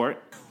claims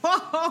court.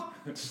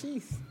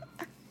 Jeez.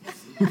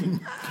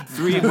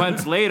 3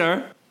 months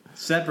later.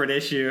 Separate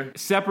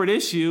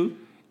issue.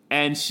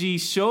 And she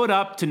showed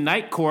up to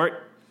night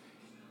court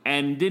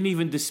and didn't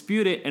even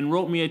dispute it and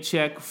wrote me a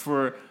check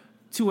for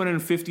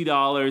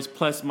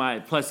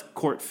 $250 plus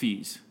court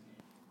fees.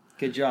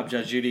 Good job,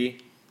 Judge Judy.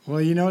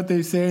 Well, you know what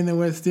they say in the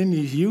West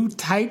Indies? You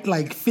tight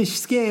like fish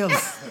scales.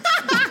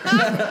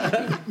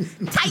 Tight.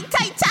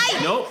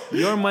 Nope.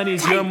 Your money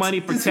is your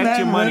money. This Protect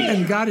your man money. went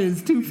and got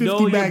his $250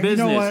 Know back. your You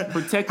know business. what?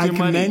 Protect your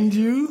money. I commend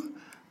you.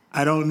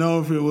 I don't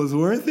know if it was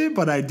worth it,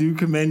 but I do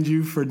commend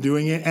you for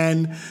doing it.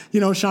 And,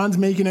 Sean's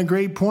making a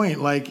great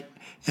point. Like,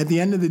 at the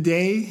end of the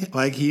day,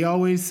 like he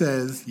always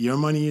says, your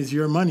money is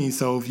your money.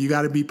 So if you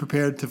got to be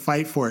prepared to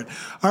fight for it.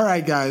 All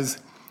right, guys,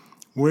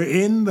 we're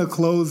in the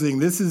closing.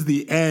 This is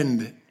the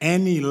end.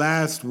 Any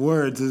last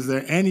words? Is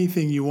there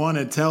anything you want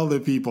to tell the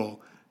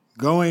people?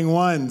 Going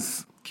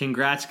once.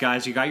 Congrats,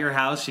 guys. You got your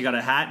house, you got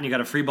a hat, and you got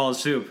a free bowl of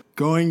soup.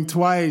 Going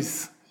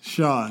twice,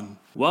 Sean.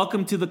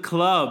 Welcome to the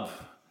club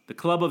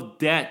of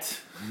debt.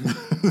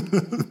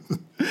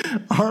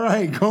 All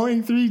right,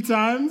 going 3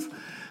 times.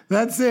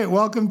 That's it.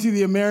 Welcome to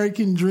the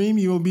American dream.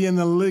 You will be in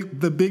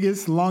the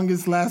biggest,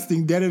 longest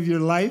lasting debt of your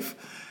life.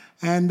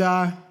 And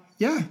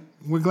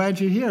we're glad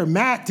you're here.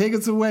 Matt, take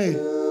us away.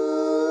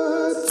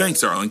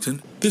 Thanks,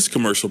 Arlington. This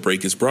commercial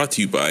break is brought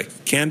to you by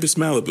Canvas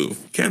Malibu.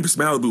 Canvas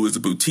Malibu is a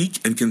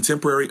boutique and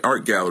contemporary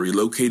art gallery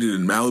located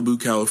in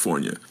Malibu,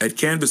 California. At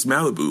Canvas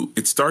Malibu,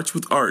 it starts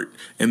with art,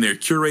 and their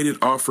curated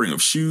offering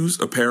of shoes,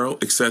 apparel,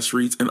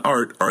 accessories, and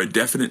art are a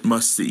definite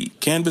must-see.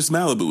 Canvas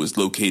Malibu is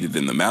located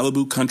in the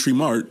Malibu Country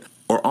Mart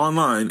or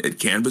online at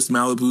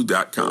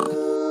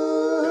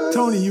canvasmalibu.com.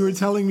 Tony, you were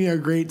telling me a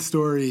great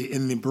story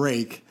in the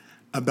break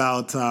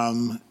about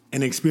an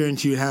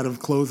experience you had of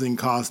closing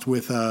cost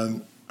with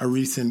a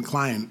recent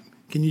client.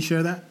 Can you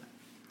share that?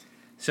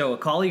 So a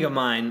colleague of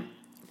mine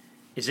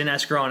is in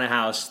escrow on a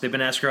house. They've been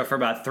escrow for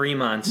about 3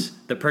 months.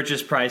 The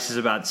purchase price is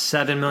about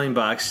 $7 million.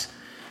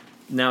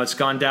 Now it's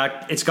gone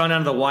down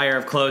to the wire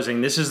of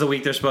closing. This is the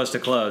week they're supposed to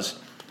close.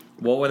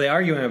 What were they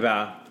arguing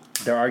about?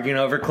 They're arguing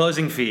over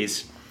closing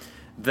fees.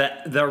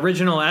 The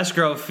original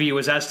escrow fee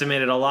was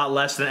estimated a lot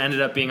less than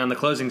ended up being on the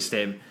closing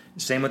statement.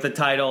 Same with the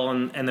title,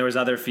 and there was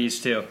other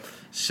fees too.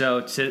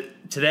 So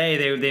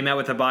today they met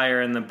with the buyer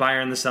and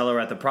the seller were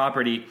at the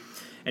property.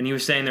 And he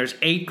was saying there's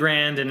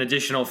 $8,000 in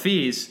additional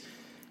fees,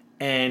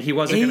 and he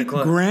wasn't going to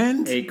close.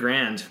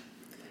 $8,000,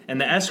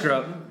 and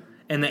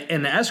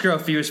the escrow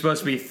fee was supposed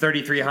to be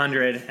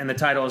 $3,300, and the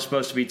title was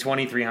supposed to be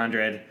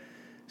 $2,300.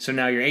 So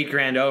now you're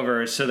 $8,000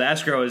 over. So the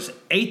escrow is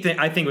I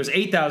think it was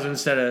 $8,000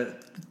 instead of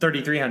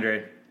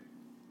 $3,300.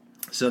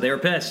 So they were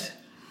pissed.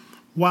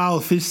 Wow,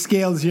 Fish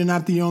Scales, you're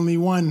not the only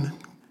one,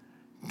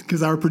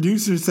 because our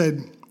producer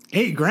said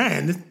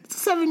 $8,000.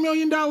 It's a $7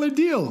 million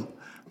deal.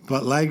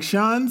 But like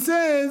Sean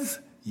says,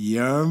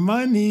 your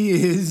money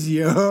is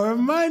your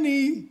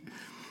money.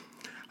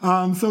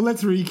 So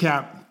let's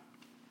recap.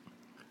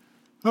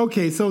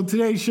 Okay, so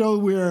today's show,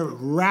 we're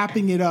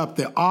wrapping it up,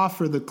 the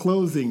offer, the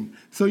closing.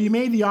 So you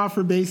made the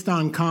offer based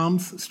on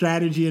comms,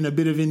 strategy, and a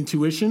bit of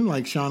intuition,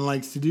 like Sean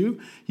likes to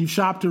do. You've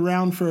shopped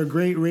around for a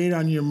great rate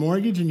on your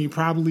mortgage, and you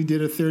probably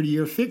did a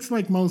 30-year fix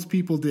like most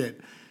people did.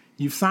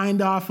 You've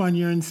signed off on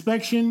your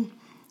inspection.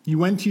 You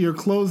went to your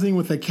closing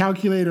with a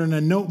calculator and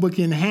a notebook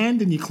in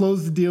hand, and you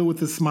closed the deal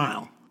with a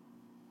smile.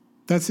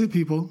 That's it,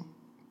 people.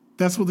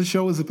 That's what the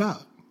show is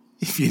about.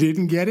 If you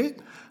didn't get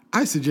it,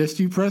 I suggest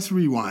you press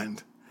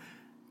rewind.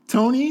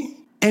 Tony,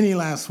 any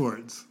last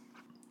words?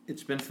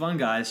 It's been fun,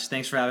 guys.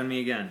 Thanks for having me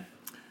again.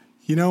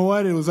 You know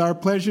what? It was our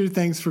pleasure.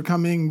 Thanks for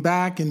coming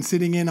back and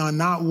sitting in on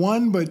not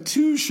one, but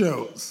 2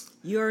 shows.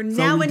 You're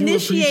now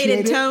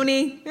initiated,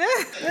 Tony.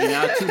 You're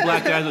now 2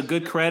 black guys with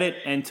good credit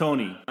and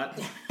Tony.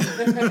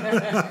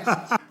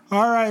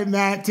 All right,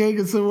 Matt, take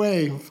us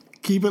away.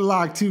 Keep it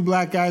locked. 2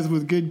 black guys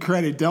with good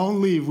credit. Don't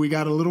leave. We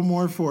got a little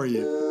more for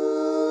you.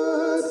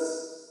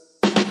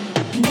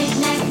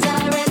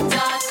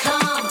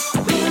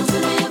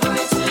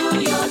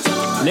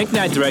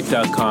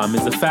 KnickKnackDirect.com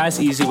is the fast,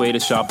 easy way to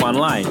shop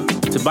online.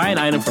 To buy an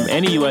item from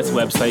any U.S.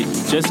 website,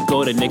 just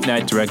go to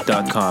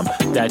KnickKnackDirect.com.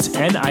 That's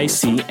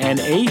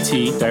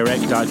NICNAT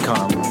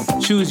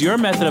Direct.com. Choose your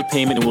method of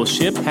payment and we'll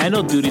ship,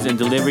 handle duties, and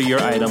deliver your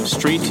item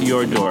straight to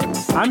your door.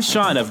 I'm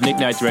Sean of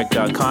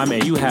KnickKnackDirect.com,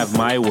 and you have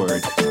my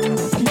word.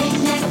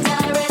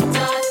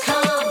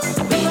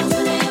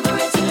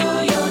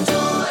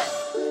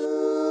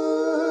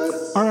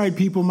 All right,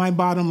 people, my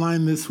bottom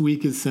line this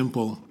week is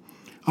simple.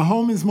 A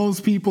home is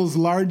most people's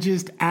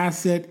largest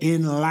asset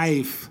in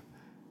life.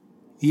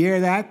 You hear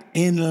that?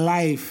 In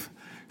life.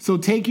 So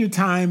take your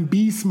time,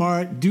 be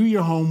smart, do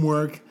your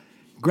homework,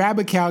 grab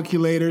a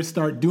calculator,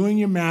 start doing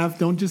your math.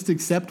 Don't just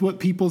accept what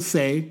people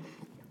say.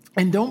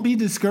 And don't be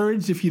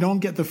discouraged if you don't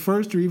get the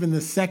first or even the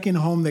second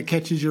home that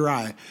catches your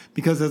eye.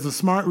 Because as a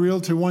smart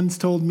realtor once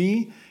told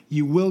me,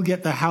 you will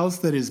get the house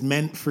that is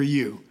meant for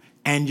you.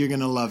 And you're going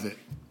to love it.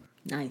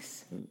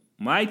 Nice.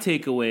 My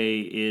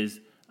takeaway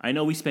is, I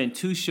know we spent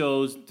 2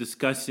 shows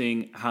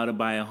discussing how to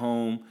buy a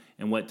home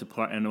and what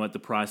the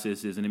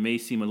process is, and it may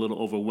seem a little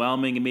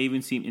overwhelming. It may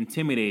even seem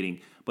intimidating,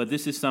 but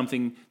this is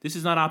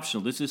not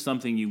optional. This is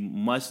something you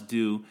must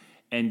do,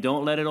 and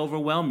don't let it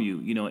overwhelm you.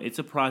 You know, it's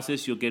a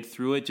process. You'll get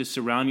through it. Just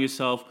surround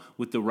yourself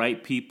with the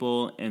right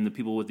people and the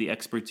people with the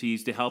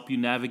expertise to help you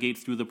navigate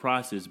through the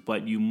process,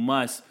 but you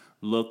must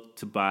look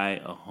to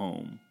buy a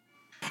home.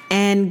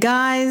 And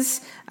guys,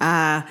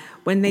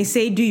 when they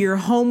say do your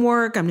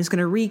homework, I'm just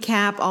going to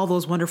recap all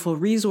those wonderful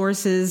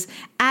resources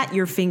at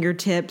your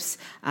fingertips,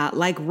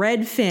 like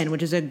Redfin,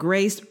 which is a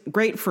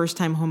great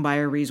first-time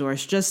homebuyer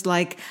resource, just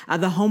like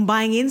the Home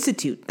Buying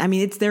Institute. I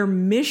mean, it's their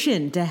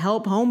mission to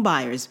help home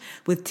buyers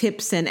with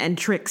tips and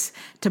tricks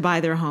to buy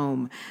their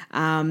home.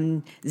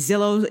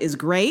 Zillow is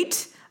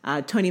great.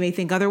 Tony may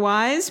think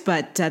otherwise,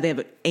 but they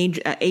have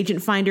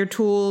agent finder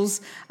tools,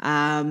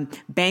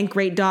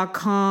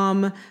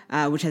 bankrate.com,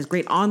 which has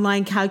great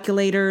online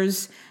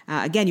calculators.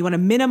 Again, you want to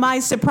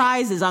minimize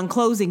surprises on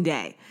closing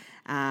day.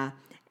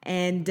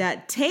 And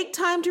take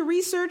time to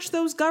research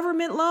those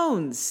government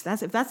loans.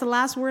 If that's the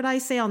last word I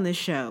say on this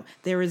show.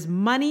 There is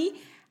money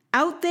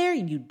out there.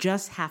 You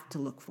just have to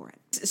look for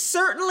it.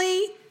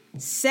 Certainly,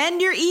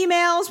 send your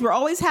emails. We're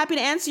always happy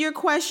to answer your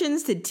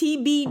questions to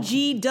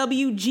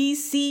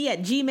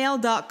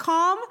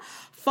tbgwgc@gmail.com.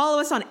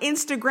 Follow us on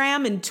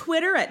Instagram and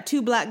Twitter at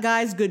 2 Black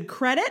Guys Good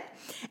Credit.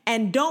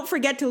 And don't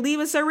forget to leave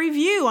us a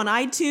review on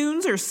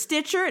iTunes or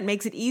Stitcher. It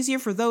makes it easier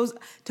for those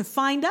to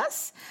find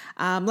us.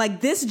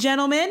 Like this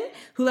gentleman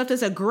who left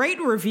us a great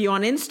review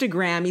on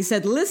Instagram. He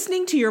said,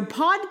 listening to your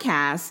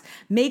podcast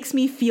makes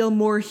me feel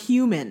more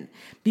human.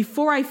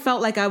 Before I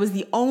felt like I was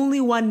the only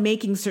one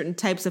making certain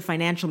types of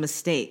financial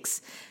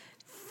mistakes.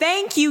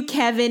 Thank you,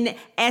 Kevin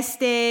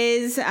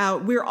Estes.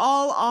 We're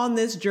all on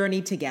this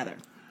journey together.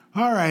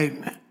 All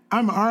right.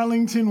 I'm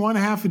Arlington, one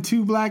half of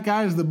Two Black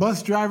Guys, the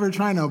bus driver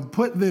trying to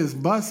put this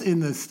bus in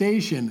the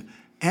station.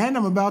 And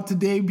I'm about to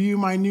debut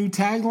my new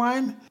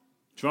tagline.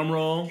 Drum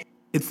roll.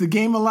 It's the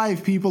game of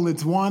life, people.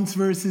 It's wants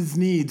versus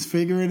needs.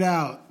 Figure it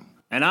out.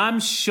 And I'm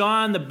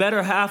Sean, the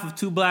better half of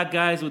Two Black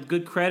Guys with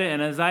Good Credit.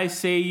 And as I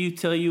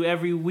tell you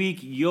every week,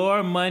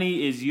 your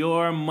money is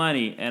your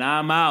money. And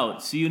I'm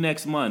out. See you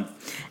next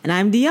month. And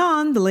I'm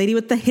Dion, the lady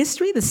with the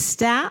history, the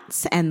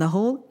stats, and the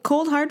whole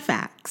cold hard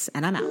facts.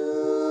 And I'm out.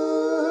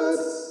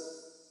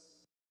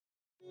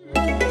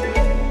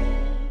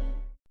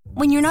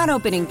 When you're not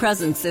opening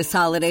presents this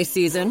holiday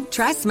season,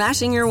 try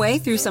smashing your way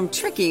through some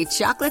tricky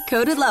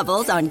chocolate-coated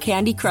levels on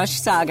Candy Crush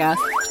Saga.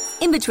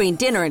 In between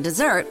dinner and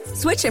dessert,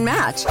 switch and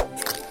match.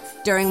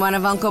 During one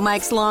of Uncle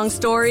Mike's long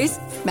stories,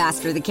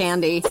 master the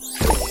candy.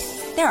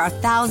 There are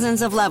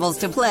thousands of levels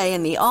to play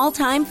in the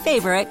all-time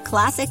favorite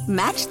classic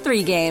Match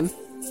 3 game.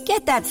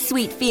 Get that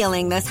sweet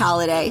feeling this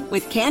holiday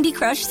with Candy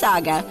Crush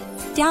Saga.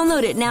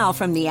 Download it now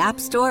from the App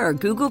Store or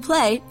Google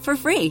Play for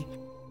free.